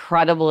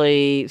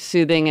incredibly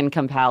soothing and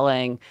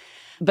compelling.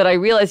 But I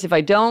realized if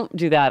I don't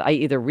do that, I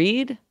either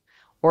read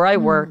or I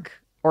work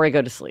or I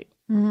go to sleep,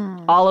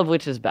 all of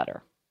which is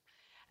better.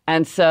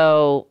 And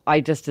so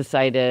I just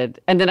decided,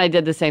 and then I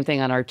did the same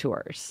thing on our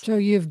tours. So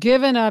you've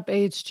given up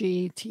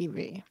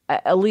HGTV.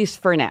 At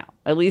least for now,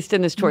 at least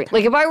in this tour. Okay.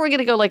 Like if I were going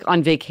to go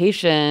on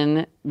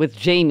vacation with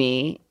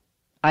Jamie,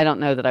 I don't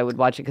know that I would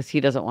watch it because he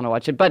doesn't want to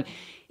watch it. But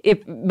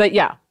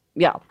yeah.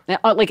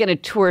 Like in a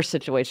tour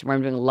situation where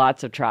I'm doing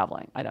lots of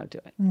traveling, I don't do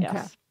it. Okay.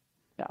 Yes.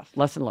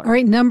 lesson learned. All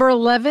right, number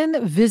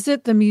 11,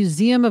 visit the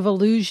Museum of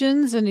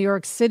Illusions in New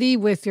York City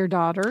with your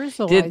daughters,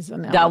 Eliza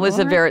and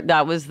Eleanor.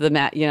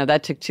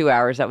 That took 2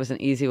 hours. That was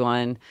an easy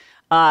one.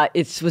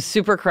 It was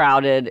super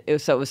crowded,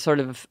 so it was sort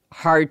of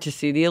hard to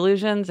see the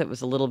illusions. It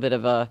was a little bit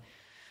of a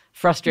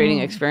frustrating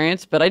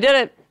experience, but I did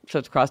it, so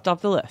it's crossed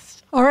off the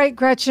list. All right,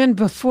 Gretchen,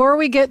 before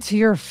we get to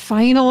your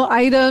final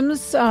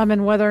items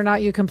and whether or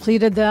not you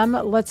completed them,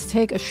 let's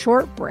take a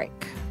short break.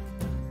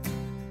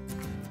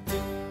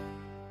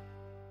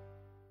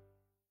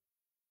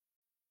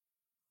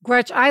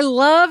 Gretch, I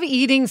love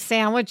eating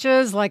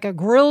sandwiches, like a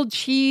grilled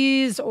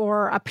cheese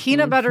or a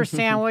peanut butter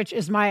sandwich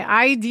is my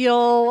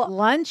ideal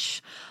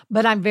lunch,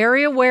 but I'm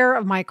very aware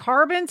of my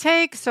carb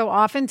intake, so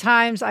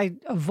oftentimes I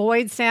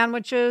avoid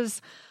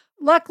sandwiches.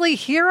 Luckily,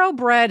 Hero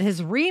Bread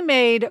has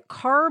remade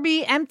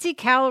carby,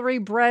 empty-calorie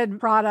bread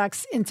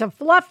products into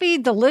fluffy,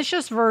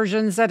 delicious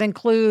versions that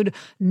include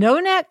no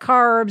net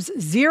carbs,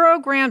 0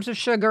 grams of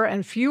sugar,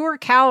 and fewer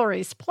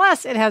calories.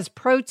 Plus, it has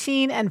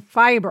protein and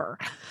fiber.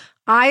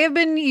 I have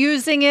been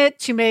using it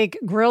to make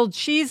grilled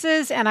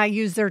cheeses, and I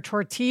use their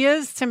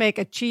tortillas to make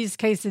a cheese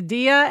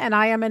quesadilla, and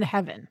I am in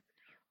heaven.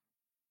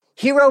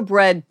 Hero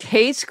Bread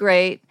tastes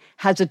great,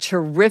 has a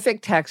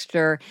terrific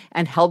texture,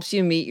 and helps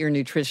you meet your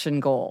nutrition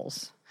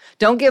goals.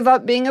 Don't give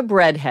up being a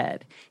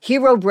breadhead.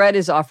 Hero Bread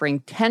is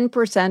offering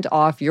 10%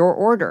 off your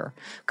order.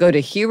 Go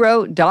to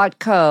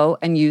hero.co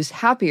and use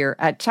Happier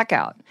at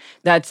checkout.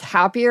 That's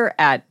Happier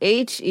at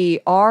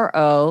HERO.co.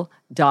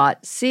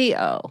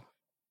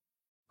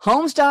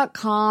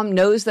 Homes.com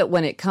knows that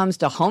when it comes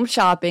to home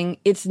shopping,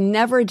 it's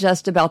never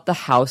just about the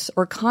house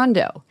or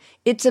condo.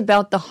 It's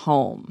about the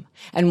home.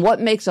 And what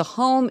makes a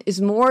home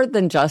is more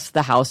than just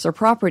the house or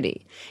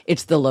property.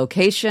 It's the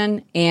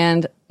location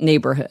and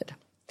neighborhood.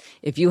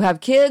 If you have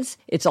kids,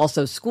 it's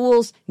also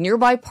schools,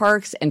 nearby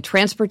parks, and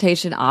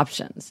transportation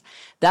options.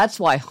 That's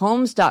why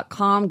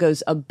Homes.com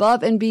goes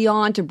above and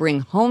beyond to bring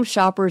home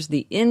shoppers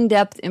the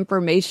in-depth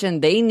information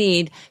they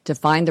need to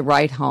find the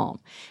right home.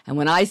 And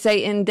when I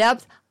say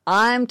in-depth,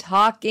 I'm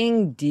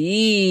talking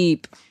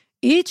deep.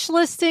 Each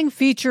listing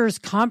features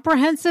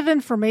comprehensive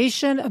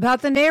information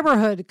about the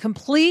neighborhood,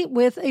 complete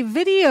with a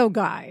video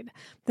guide.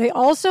 They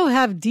also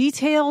have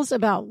details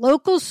about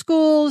local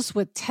schools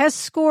with test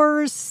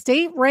scores,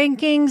 state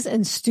rankings,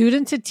 and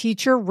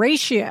student-to-teacher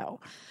ratio.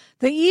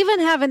 They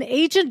even have an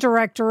agent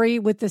directory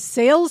with the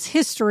sales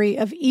history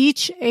of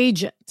each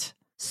agent.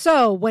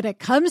 So when it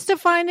comes to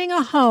finding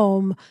a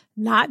home,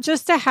 not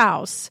just a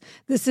house,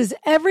 this is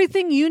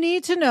everything you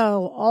need to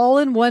know all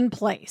in one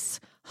place.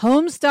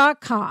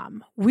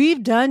 Homes.com.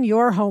 We've done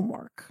your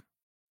homework.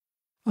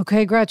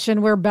 Okay,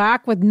 Gretchen, we're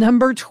back with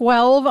number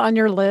 12 on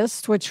your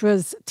list, which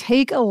was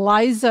take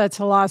Eliza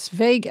to Las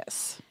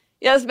Vegas.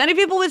 Yes, many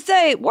people would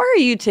say, why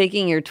are you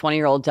taking your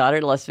 20-year-old daughter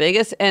to Las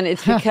Vegas? And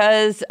it's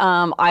because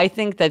I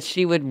think that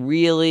she would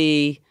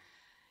really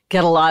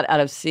get a lot out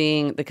of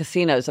seeing the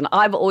casinos. And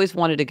I've always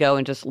wanted to go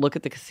and just look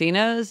at the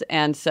casinos.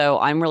 And so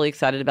I'm really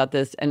excited about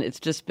this. And it's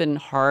just been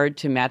hard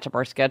to match up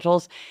our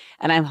schedules.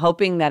 And I'm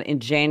hoping that in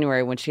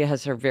January, when she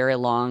has her very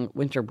long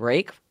winter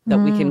break, that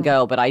we can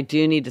go. But I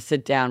do need to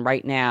sit down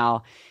right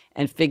now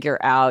and figure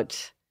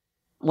out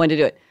when to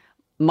do it.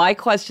 My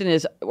question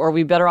is, are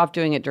we better off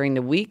doing it during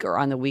the week or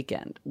on the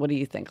weekend? What do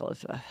you think,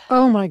 Elizabeth?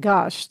 Oh my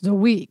gosh, the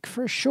week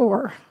for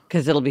sure.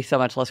 Because it'll be so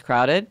much less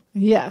crowded?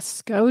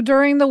 Yes, go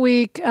during the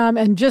week.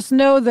 And just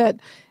know that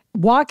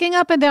walking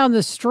up and down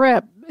the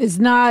Strip is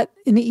not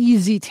an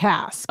easy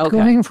task. Okay.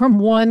 Going from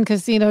one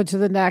casino to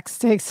the next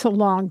takes a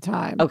long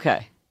time.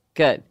 Okay,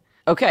 good.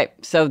 Okay,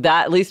 so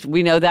that at least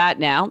we know that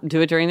now. Do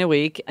it during the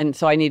week, and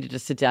so I need to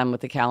just sit down with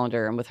the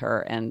calendar and with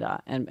her and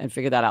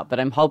figure that out. But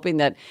I'm hoping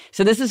that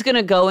this is going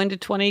to go into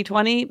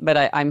 2020,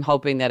 but I'm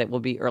hoping that it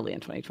will be early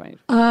in 2020.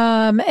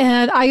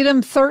 And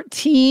item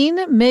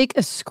 13, make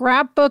a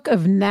scrapbook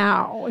of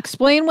now.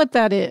 Explain what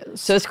that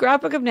is. So,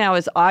 scrapbook of now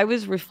is I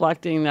was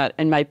reflecting that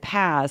in my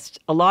past,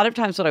 a lot of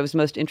times what I was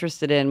most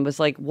interested in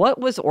was like, what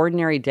was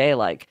ordinary day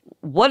like?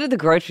 What did the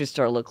grocery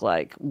store look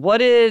like? What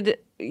did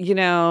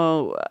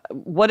what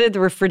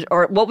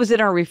was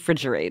in our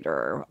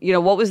refrigerator?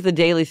 What was the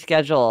daily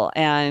schedule?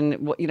 And,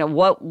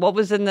 what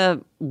was in the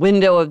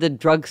window of the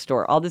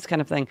drugstore? All this kind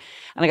of thing.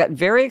 And I got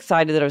very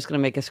excited that I was going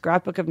to make a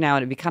scrapbook of now,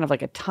 and it'd be kind of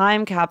like a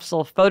time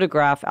capsule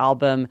photograph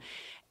album.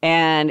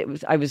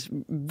 And I was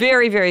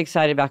very, very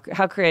excited about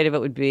how creative it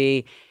would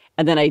be.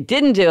 And then I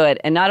didn't do it.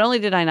 And not only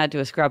did I not do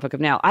a scrapbook of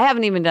now, I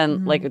haven't even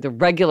done like the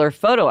regular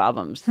photo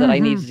albums that I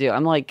need to do.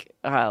 I'm like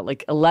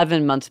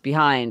 11 months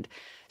behind.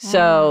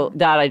 So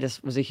that I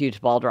just was a huge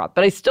ball drop.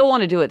 But I still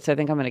want to do it, so I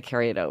think I'm going to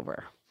carry it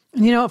over.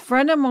 A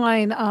friend of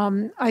mine,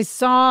 I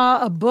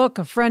saw a book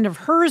a friend of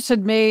hers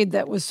had made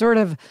that was sort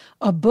of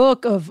a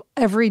book of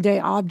everyday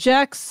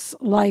objects,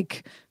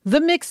 like the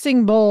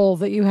mixing bowl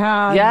that you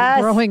had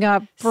growing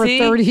up for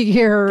 30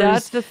 years.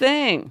 That's the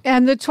thing.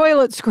 And the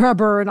toilet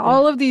scrubber and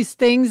all of these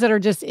things that are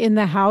just in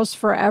the house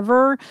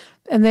forever.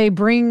 and they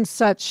bring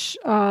such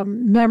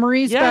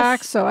memories Yes.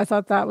 back. So I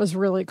thought that was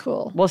really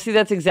cool. Well, see,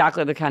 that's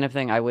exactly the kind of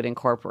thing I would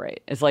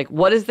incorporate. It's like,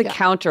 what does the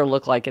counter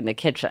look like in the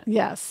kitchen?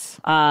 Yes.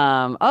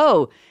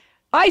 Oh,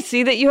 I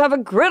see that you have a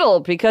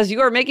griddle because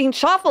you are making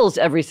chaffles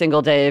every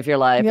single day of your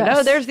life. Yes. And,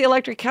 oh, there's the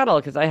electric kettle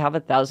because I have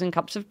 1,000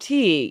 cups of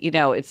tea.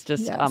 It's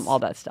just all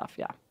that stuff.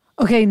 Yeah.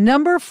 Okay,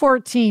 number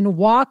 14,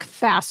 walk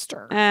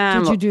faster.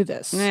 Did you do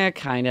this?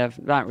 Kind of.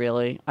 Not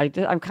really.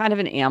 I'm kind of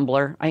an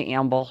ambler. I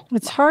amble.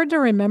 It's hard to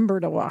remember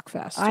to walk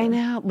faster. I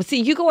know. Well, see,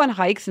 you go on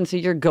hikes, and so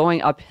you're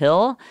going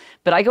uphill,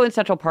 but I go in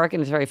Central Park,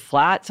 and it's very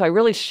flat, so I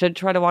really should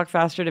try to walk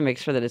faster to make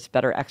sure that it's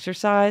better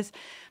exercise.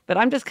 But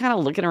I'm just kind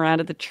of looking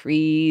around at the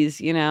trees,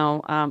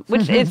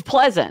 which is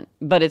pleasant,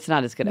 but it's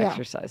not as good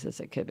exercise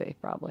as it could be,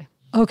 probably.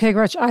 Okay,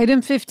 Gretch.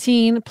 Item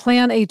 15,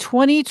 plan a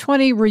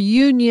 2020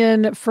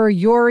 reunion for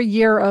your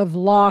year of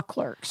law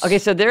clerks. Okay,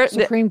 so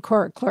Supreme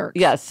Court clerks.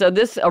 Yes, so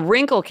a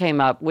wrinkle came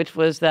up, which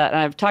was that,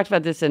 and I've talked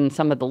about this in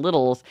some of the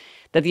littles,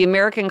 that the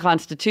American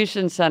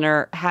Constitution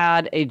Center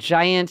had a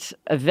giant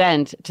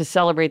event to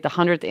celebrate the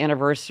 100th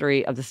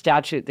anniversary of the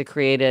statute that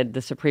created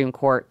the Supreme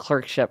Court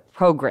clerkship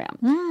program.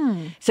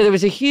 So there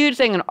was a huge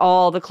thing, and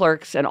all the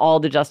clerks and all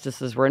the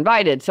justices were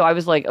invited. So I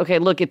was like, okay,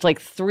 look, it's like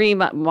 3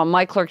 months.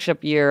 My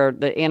clerkship year,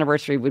 the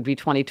anniversary would be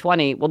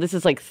 2020. Well, this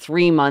is like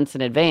 3 months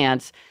in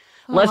advance.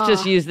 Let's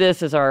just use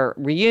this as our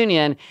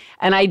reunion.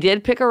 And I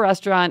did pick a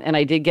restaurant, and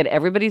I did get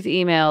everybody's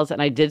emails,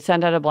 and I did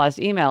send out a blast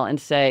email and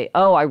say,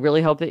 oh, I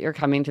really hope that you're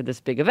coming to this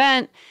big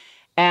event.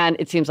 And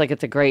it seems like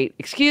it's a great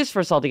excuse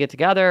for us all to get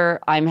together.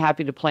 I'm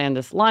happy to plan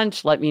this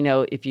lunch. Let me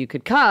know if you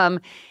could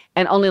come.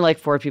 And only like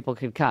 4 people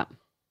could come.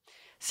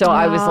 So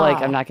I was like,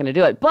 I'm not going to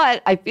do it.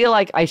 But I feel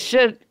like I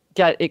should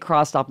get it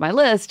crossed off my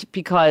list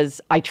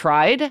because I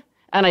tried.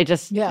 And I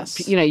just,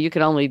 you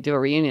can only do a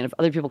reunion if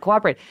other people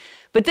cooperate.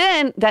 But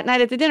then that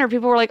night at the dinner,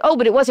 people were like, oh,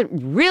 but it wasn't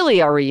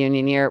really our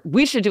reunion year.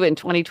 We should do it in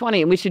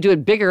 2020, and we should do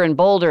it bigger and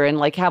bolder and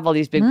like have all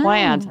these big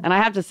plans. And I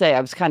have to say,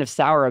 I was kind of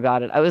sour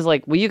about it. I was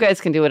like, well, you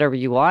guys can do whatever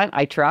you want.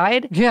 I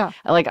tried. Yeah.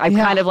 Like I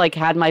kind of like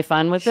had my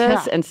fun with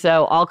this. And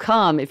so I'll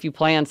come if you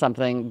plan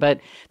something. But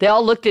they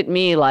all looked at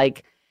me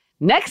like,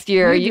 next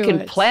year you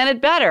can plan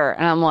it better.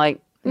 And I'm like,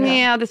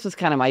 this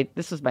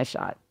was my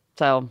shot.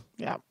 So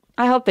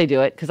I hope they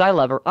do it because I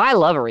love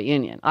a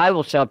reunion. I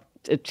will show up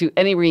to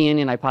any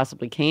reunion I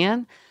possibly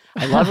can.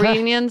 I love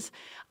reunions,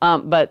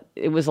 but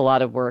it was a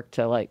lot of work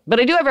to but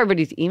I do have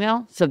everybody's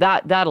email, so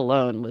that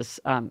alone was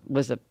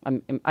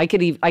I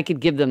could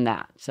give them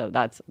that. So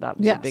that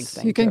was a big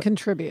thing. You can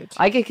contribute.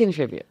 I could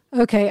contribute.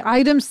 Okay,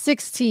 item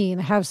 16,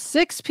 have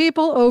 6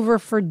 people over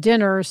for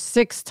dinner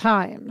 6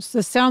 times.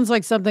 This sounds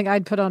like something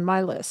I'd put on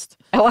my list.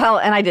 Well,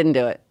 and I didn't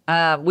do it.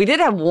 We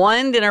did have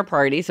one dinner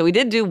party, so we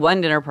did do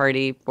one dinner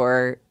party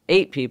for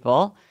 8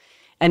 people.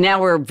 And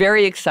now we're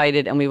very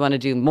excited and we want to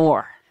do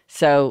more.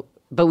 So,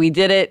 but we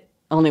did it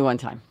only one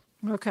time.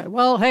 Okay.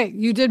 Well, hey,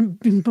 you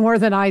did more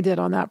than I did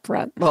on that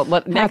front. Well,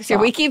 but next year,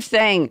 we keep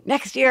saying,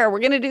 next year, we're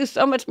going to do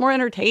so much more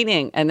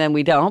entertaining. And then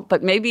we don't.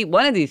 But maybe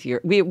one of these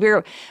years,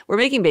 we're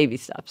making baby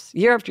steps,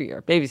 year after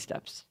year, baby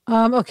steps.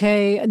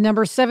 Okay.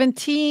 Number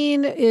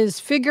 17 is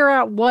figure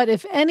out what,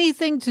 if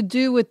anything, to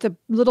do with the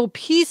little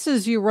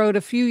pieces you wrote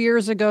a few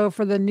years ago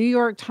for the New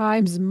York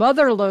Times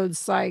Motherlode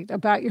site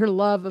about your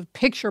love of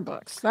picture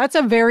books. That's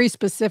a very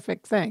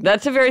specific thing.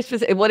 That's a very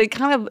specific.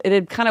 It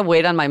had kind of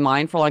weighed on my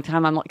mind for a long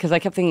time. Because I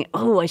kept thinking,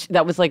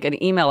 that was like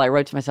an email I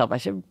wrote to myself. I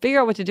should figure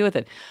out what to do with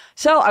it.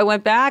 So I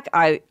went back.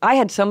 I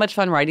had so much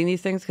fun writing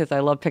these things because I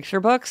love picture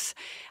books.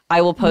 I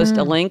will post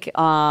a link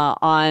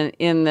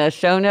in the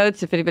show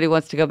notes if anybody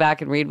wants to go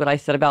back and read what I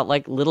said about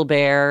like Little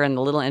Bear and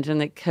the Little Engine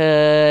That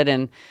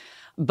Could.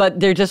 But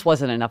there just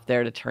wasn't enough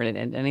there to turn it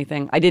into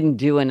anything. I didn't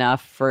do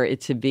enough for it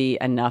to be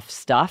enough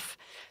stuff.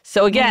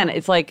 So again,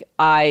 it's like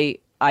I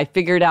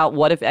figured out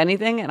what, if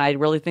anything, and I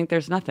really think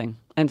there's nothing.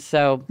 And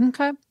so,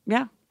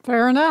 yeah.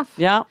 Fair enough.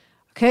 Yeah.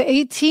 Okay,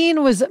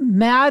 18 was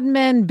Mad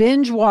Men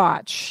binge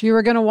watch. You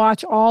were going to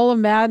watch all of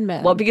Mad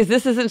Men. Well, because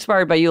this is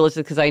inspired by you,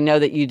 Elizabeth, because I know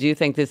that you do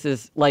think this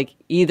is like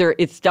either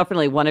it's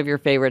definitely one of your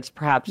favorites,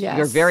 perhaps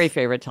your very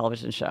favorite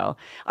television show.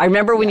 I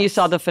remember when you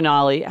saw the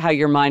finale, how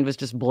your mind was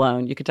just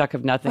blown. You could talk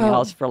of nothing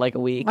else for like a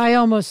week. I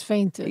almost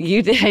fainted.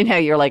 You did. I know.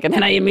 You're like, and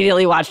then I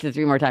immediately watched it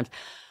 3 more times.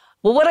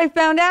 Well, what I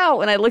found out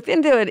when I looked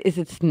into it is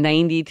it's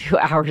 92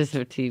 hours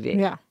of TV.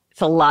 Yeah.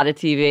 It's a lot of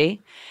TV.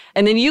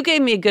 And then you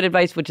gave me good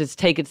advice, which is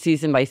take it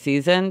season by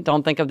season.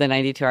 Don't think of the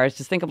 92 hours.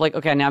 Just think of like,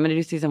 okay, now I'm going to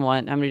do season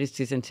 1. I'm going to do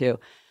season 2.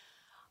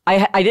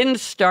 I didn't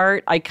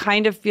start. I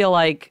kind of feel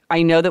like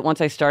I know that once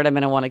I start, I'm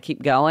going to want to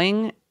keep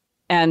going.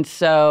 And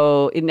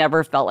so it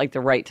never felt like the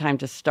right time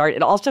to start.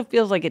 It also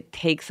feels like it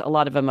takes a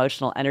lot of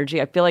emotional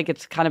energy. I feel like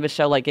it's kind of a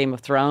show like Game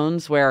of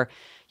Thrones where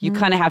you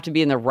kind of have to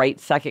be in the right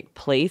second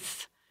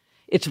place.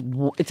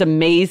 It's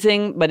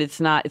amazing, but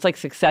it's not. It's like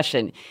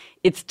Succession.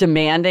 It's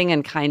demanding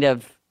and kind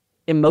of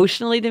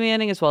emotionally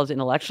demanding as well as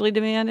intellectually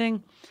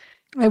demanding.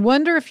 I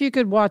wonder if you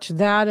could watch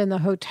that in the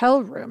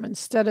hotel room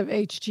instead of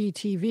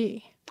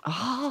HGTV.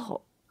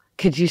 Oh,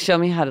 could you show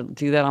me how to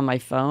do that on my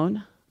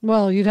phone?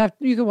 Well, you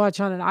could watch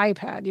on an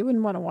iPad. You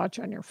wouldn't want to watch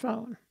on your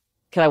phone.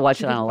 Can I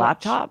watch it on a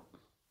laptop?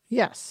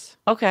 Yes.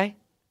 Okay.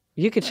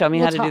 You could show me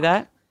how to do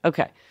that?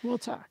 Okay. We'll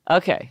talk.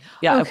 Okay.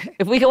 Yeah. Okay.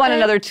 If we go on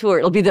another tour,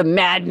 it'll be the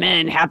Mad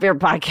Men Happier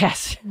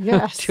Podcast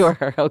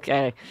tour.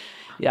 Okay.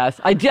 Yes.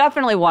 I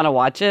definitely want to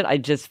watch it. I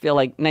just feel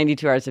like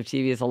 92 hours of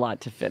TV is a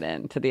lot to fit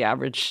into the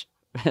average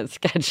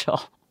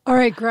schedule. All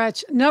right,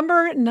 Gretch.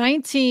 Number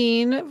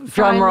 19. Drum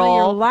finally, roll.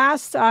 Your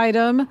last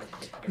item.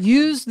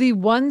 Use the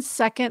 1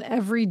 second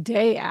every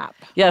day app.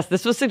 Yes,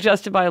 this was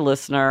suggested by a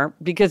listener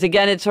because,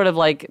 again, it's sort of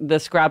like the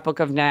scrapbook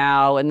of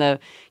now and I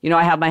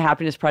have my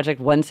happiness project,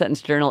 1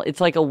 sentence journal.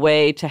 It's like a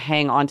way to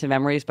hang on to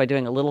memories by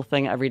doing a little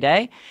thing every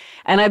day.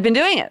 And I've been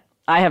doing it.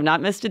 I have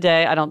not missed a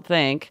day, I don't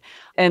think.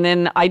 And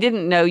then I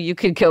didn't know you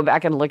could go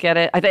back and look at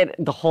it. I thought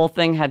the whole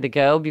thing had to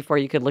go before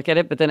you could look at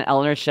it. But then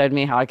Eleanor showed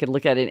me how I could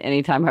look at it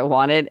anytime I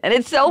wanted. And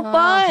it's so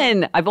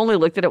fun. I've only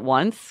looked at it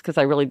once because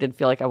I really did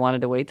feel like I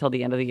wanted to wait till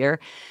the end of the year.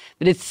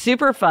 But it's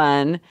super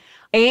fun.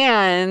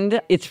 And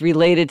it's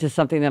related to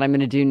something that I'm going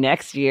to do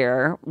next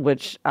year,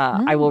 which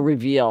I will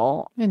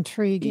reveal.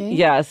 Intriguing.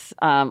 Yes.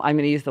 I'm going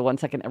to use the 1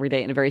 second every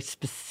day in a very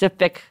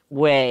specific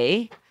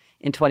way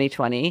in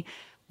 2020.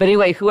 But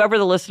anyway, whoever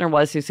the listener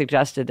was who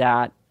suggested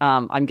that,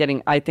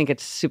 I think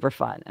it's super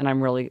fun. And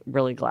I'm really,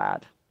 really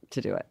glad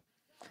to do it.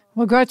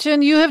 Well,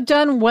 Gretchen, you have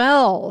done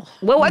well.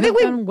 Well, I think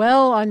we've done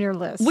well on your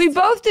list. We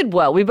both did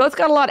well. We both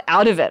got a lot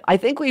out of it. I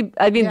think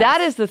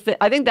that is the thing.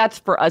 I think that's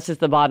for us is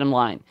the bottom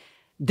line.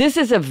 This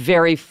is a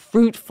very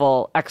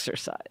fruitful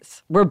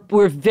exercise.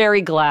 We're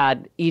very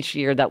glad each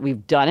year that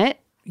we've done it.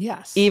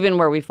 Yes. Even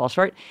where we fall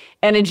short.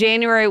 And in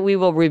January, we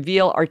will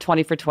reveal our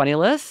 20 for 20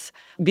 lists.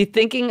 Be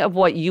thinking of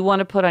what you want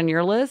to put on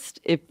your list.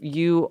 If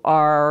you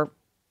are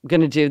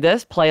going to do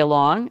this, play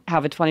along,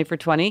 have a 20 for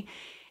 20.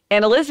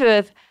 And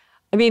Elizabeth,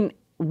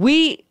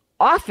 we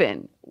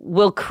often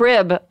will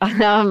crib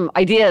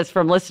ideas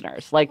from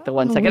listeners, like the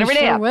 1 second every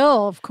day. We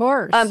will, of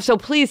course. So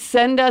please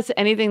send us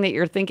anything that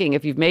you're thinking.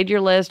 If you've made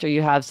your list or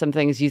you have some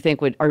things you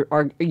think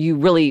are you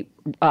really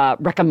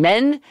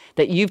recommend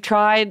that you've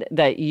tried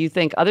that you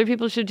think other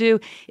people should do.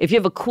 If you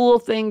have a cool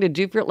thing to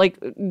do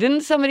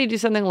didn't somebody do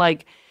something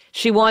like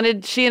she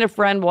and a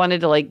friend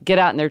wanted to like get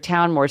out in their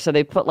town more, so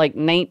they put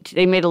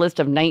they made a list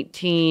of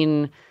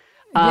 19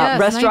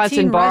 restaurants 19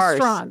 and bars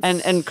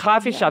and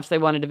coffee shops they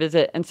wanted to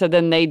visit. And so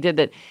then they did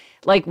that.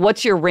 Like,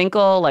 what's your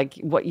wrinkle? Like,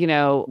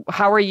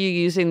 how are you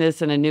using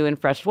this in a new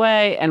and fresh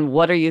way? And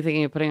what are you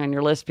thinking of putting on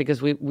your list?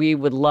 Because we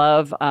would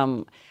love,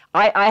 I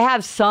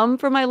have some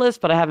for my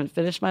list, but I haven't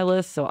finished my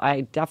list. So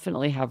I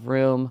definitely have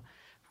room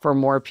for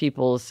more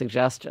people's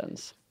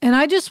suggestions. And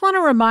I just want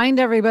to remind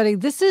everybody,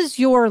 this is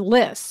your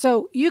list.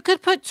 So you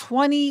could put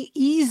 20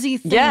 easy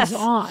things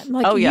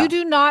on. You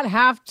do not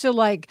have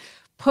to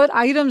put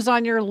items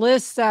on your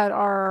list that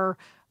are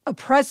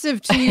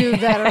oppressive to you,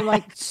 that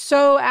are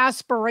so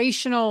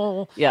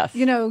aspirational. Yes.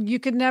 You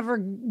could never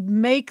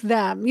make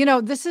them.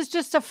 This is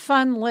just a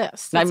fun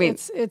list.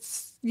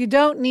 It's you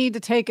don't need to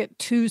take it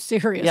too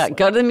seriously. Yeah,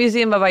 go to the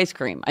Museum of Ice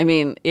Cream.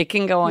 It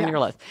can go on your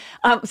list.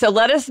 So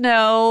let us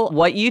know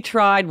what you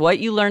tried, what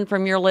you learned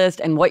from your list,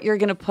 and what you're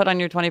going to put on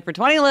your 20 for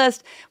 20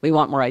 list. We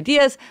want more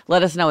ideas.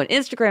 Let us know on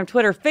Instagram,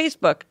 Twitter,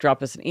 Facebook.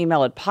 Drop us an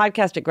email at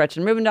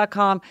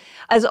podcast@GretchenRubin.com.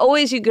 As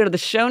always, you go to the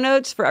show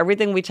notes for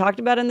everything we talked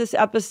about in this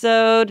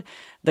episode.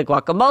 The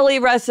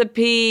guacamole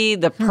recipe,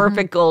 the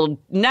perfect gold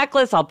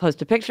necklace. I'll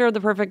post a picture of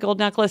the perfect gold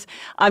necklace.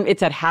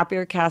 It's at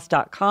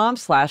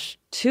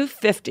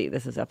happiercast.com/250.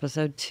 This is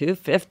episode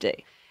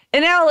 250.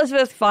 And now,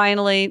 Elizabeth,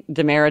 finally,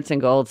 demerits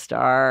and gold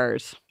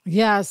stars.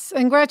 Yes.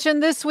 And Gretchen,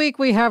 this week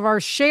we have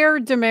our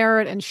shared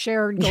demerit and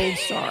shared gold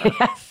star.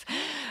 Yes.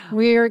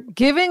 We're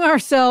giving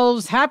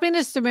ourselves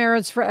happiness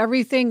demerits for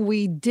everything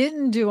we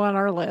didn't do on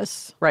our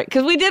list. Right,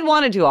 because we did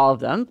want to do all of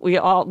them. We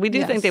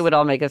do think they would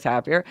all make us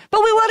happier.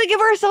 But we want to give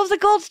ourselves a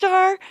gold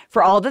star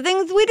for all the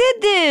things we did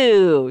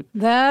do.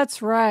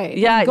 That's right.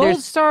 Yeah, and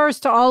gold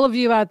stars to all of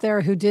you out there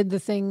who did the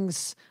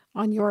things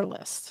on your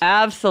list.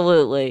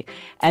 Absolutely.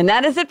 And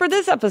that is it for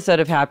this episode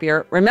of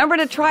Happier. Remember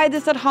to try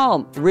this at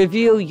home.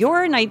 Review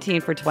your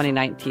 19 for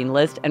 2019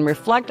 list and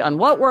reflect on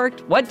what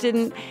worked, what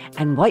didn't,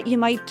 and what you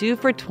might do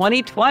for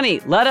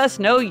 2020. Let us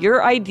know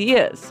your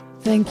ideas.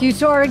 Thank you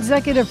to our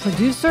executive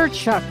producer,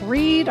 Chuck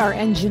Reed, our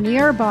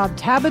engineer, Bob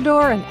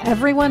Tabador, and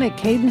everyone at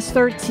Cadence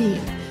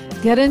 13.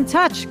 Get in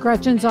touch.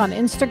 Gretchen's on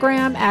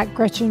Instagram at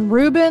Gretchen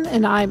Rubin,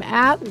 and I'm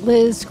at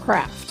Liz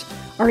Craft.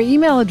 Our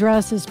email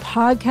address is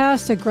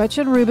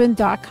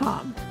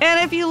podcast@GretchenRubin.com.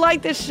 And if you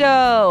like this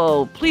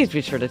show, please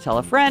be sure to tell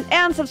a friend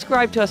and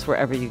subscribe to us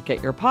wherever you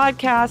get your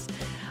podcasts.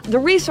 The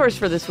resource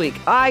for this week,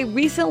 I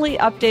recently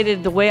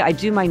updated the way I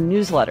do my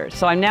newsletter.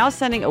 So I'm now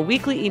sending a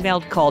weekly email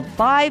called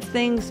 5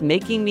 Things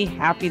Making Me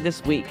Happy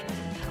This Week.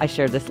 I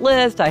share this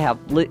list. I have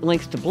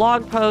links to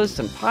blog posts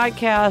and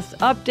podcasts,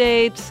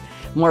 updates,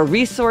 more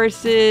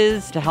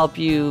resources to help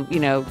you,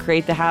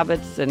 create the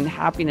habits and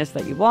happiness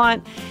that you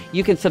want.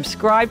 You can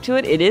subscribe to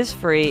it. It is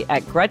free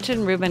at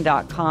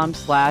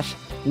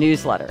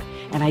GretchenRubin.com/newsletter.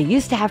 And I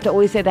used to have to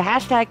always say the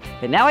hashtag,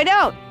 but now I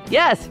don't.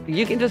 Yes,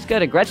 you can just go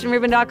to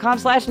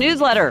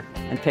GretchenRubin.com/newsletter.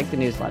 and pick the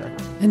newsletter.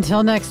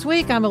 Until next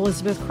week, I'm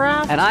Elizabeth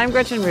Kraft. And I'm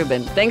Gretchen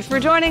Rubin. Thanks for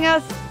joining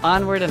us.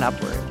 Onward and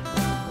upward.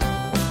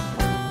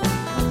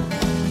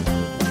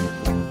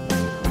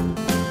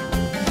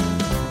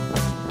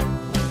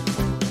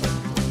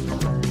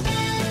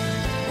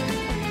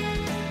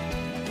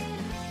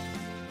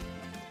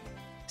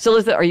 So,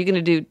 Liz, are you going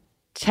to do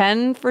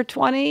 10 for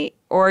 20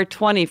 or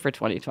 20 for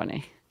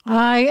 2020?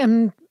 I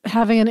am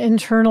having an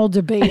internal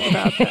debate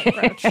about that,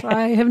 Gretch.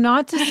 I have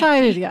not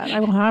decided yet. I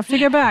will have to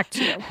get back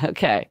to you.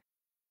 Okay.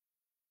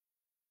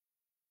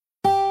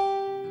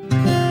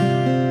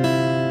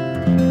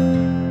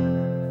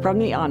 From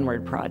the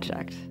Onward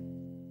Project.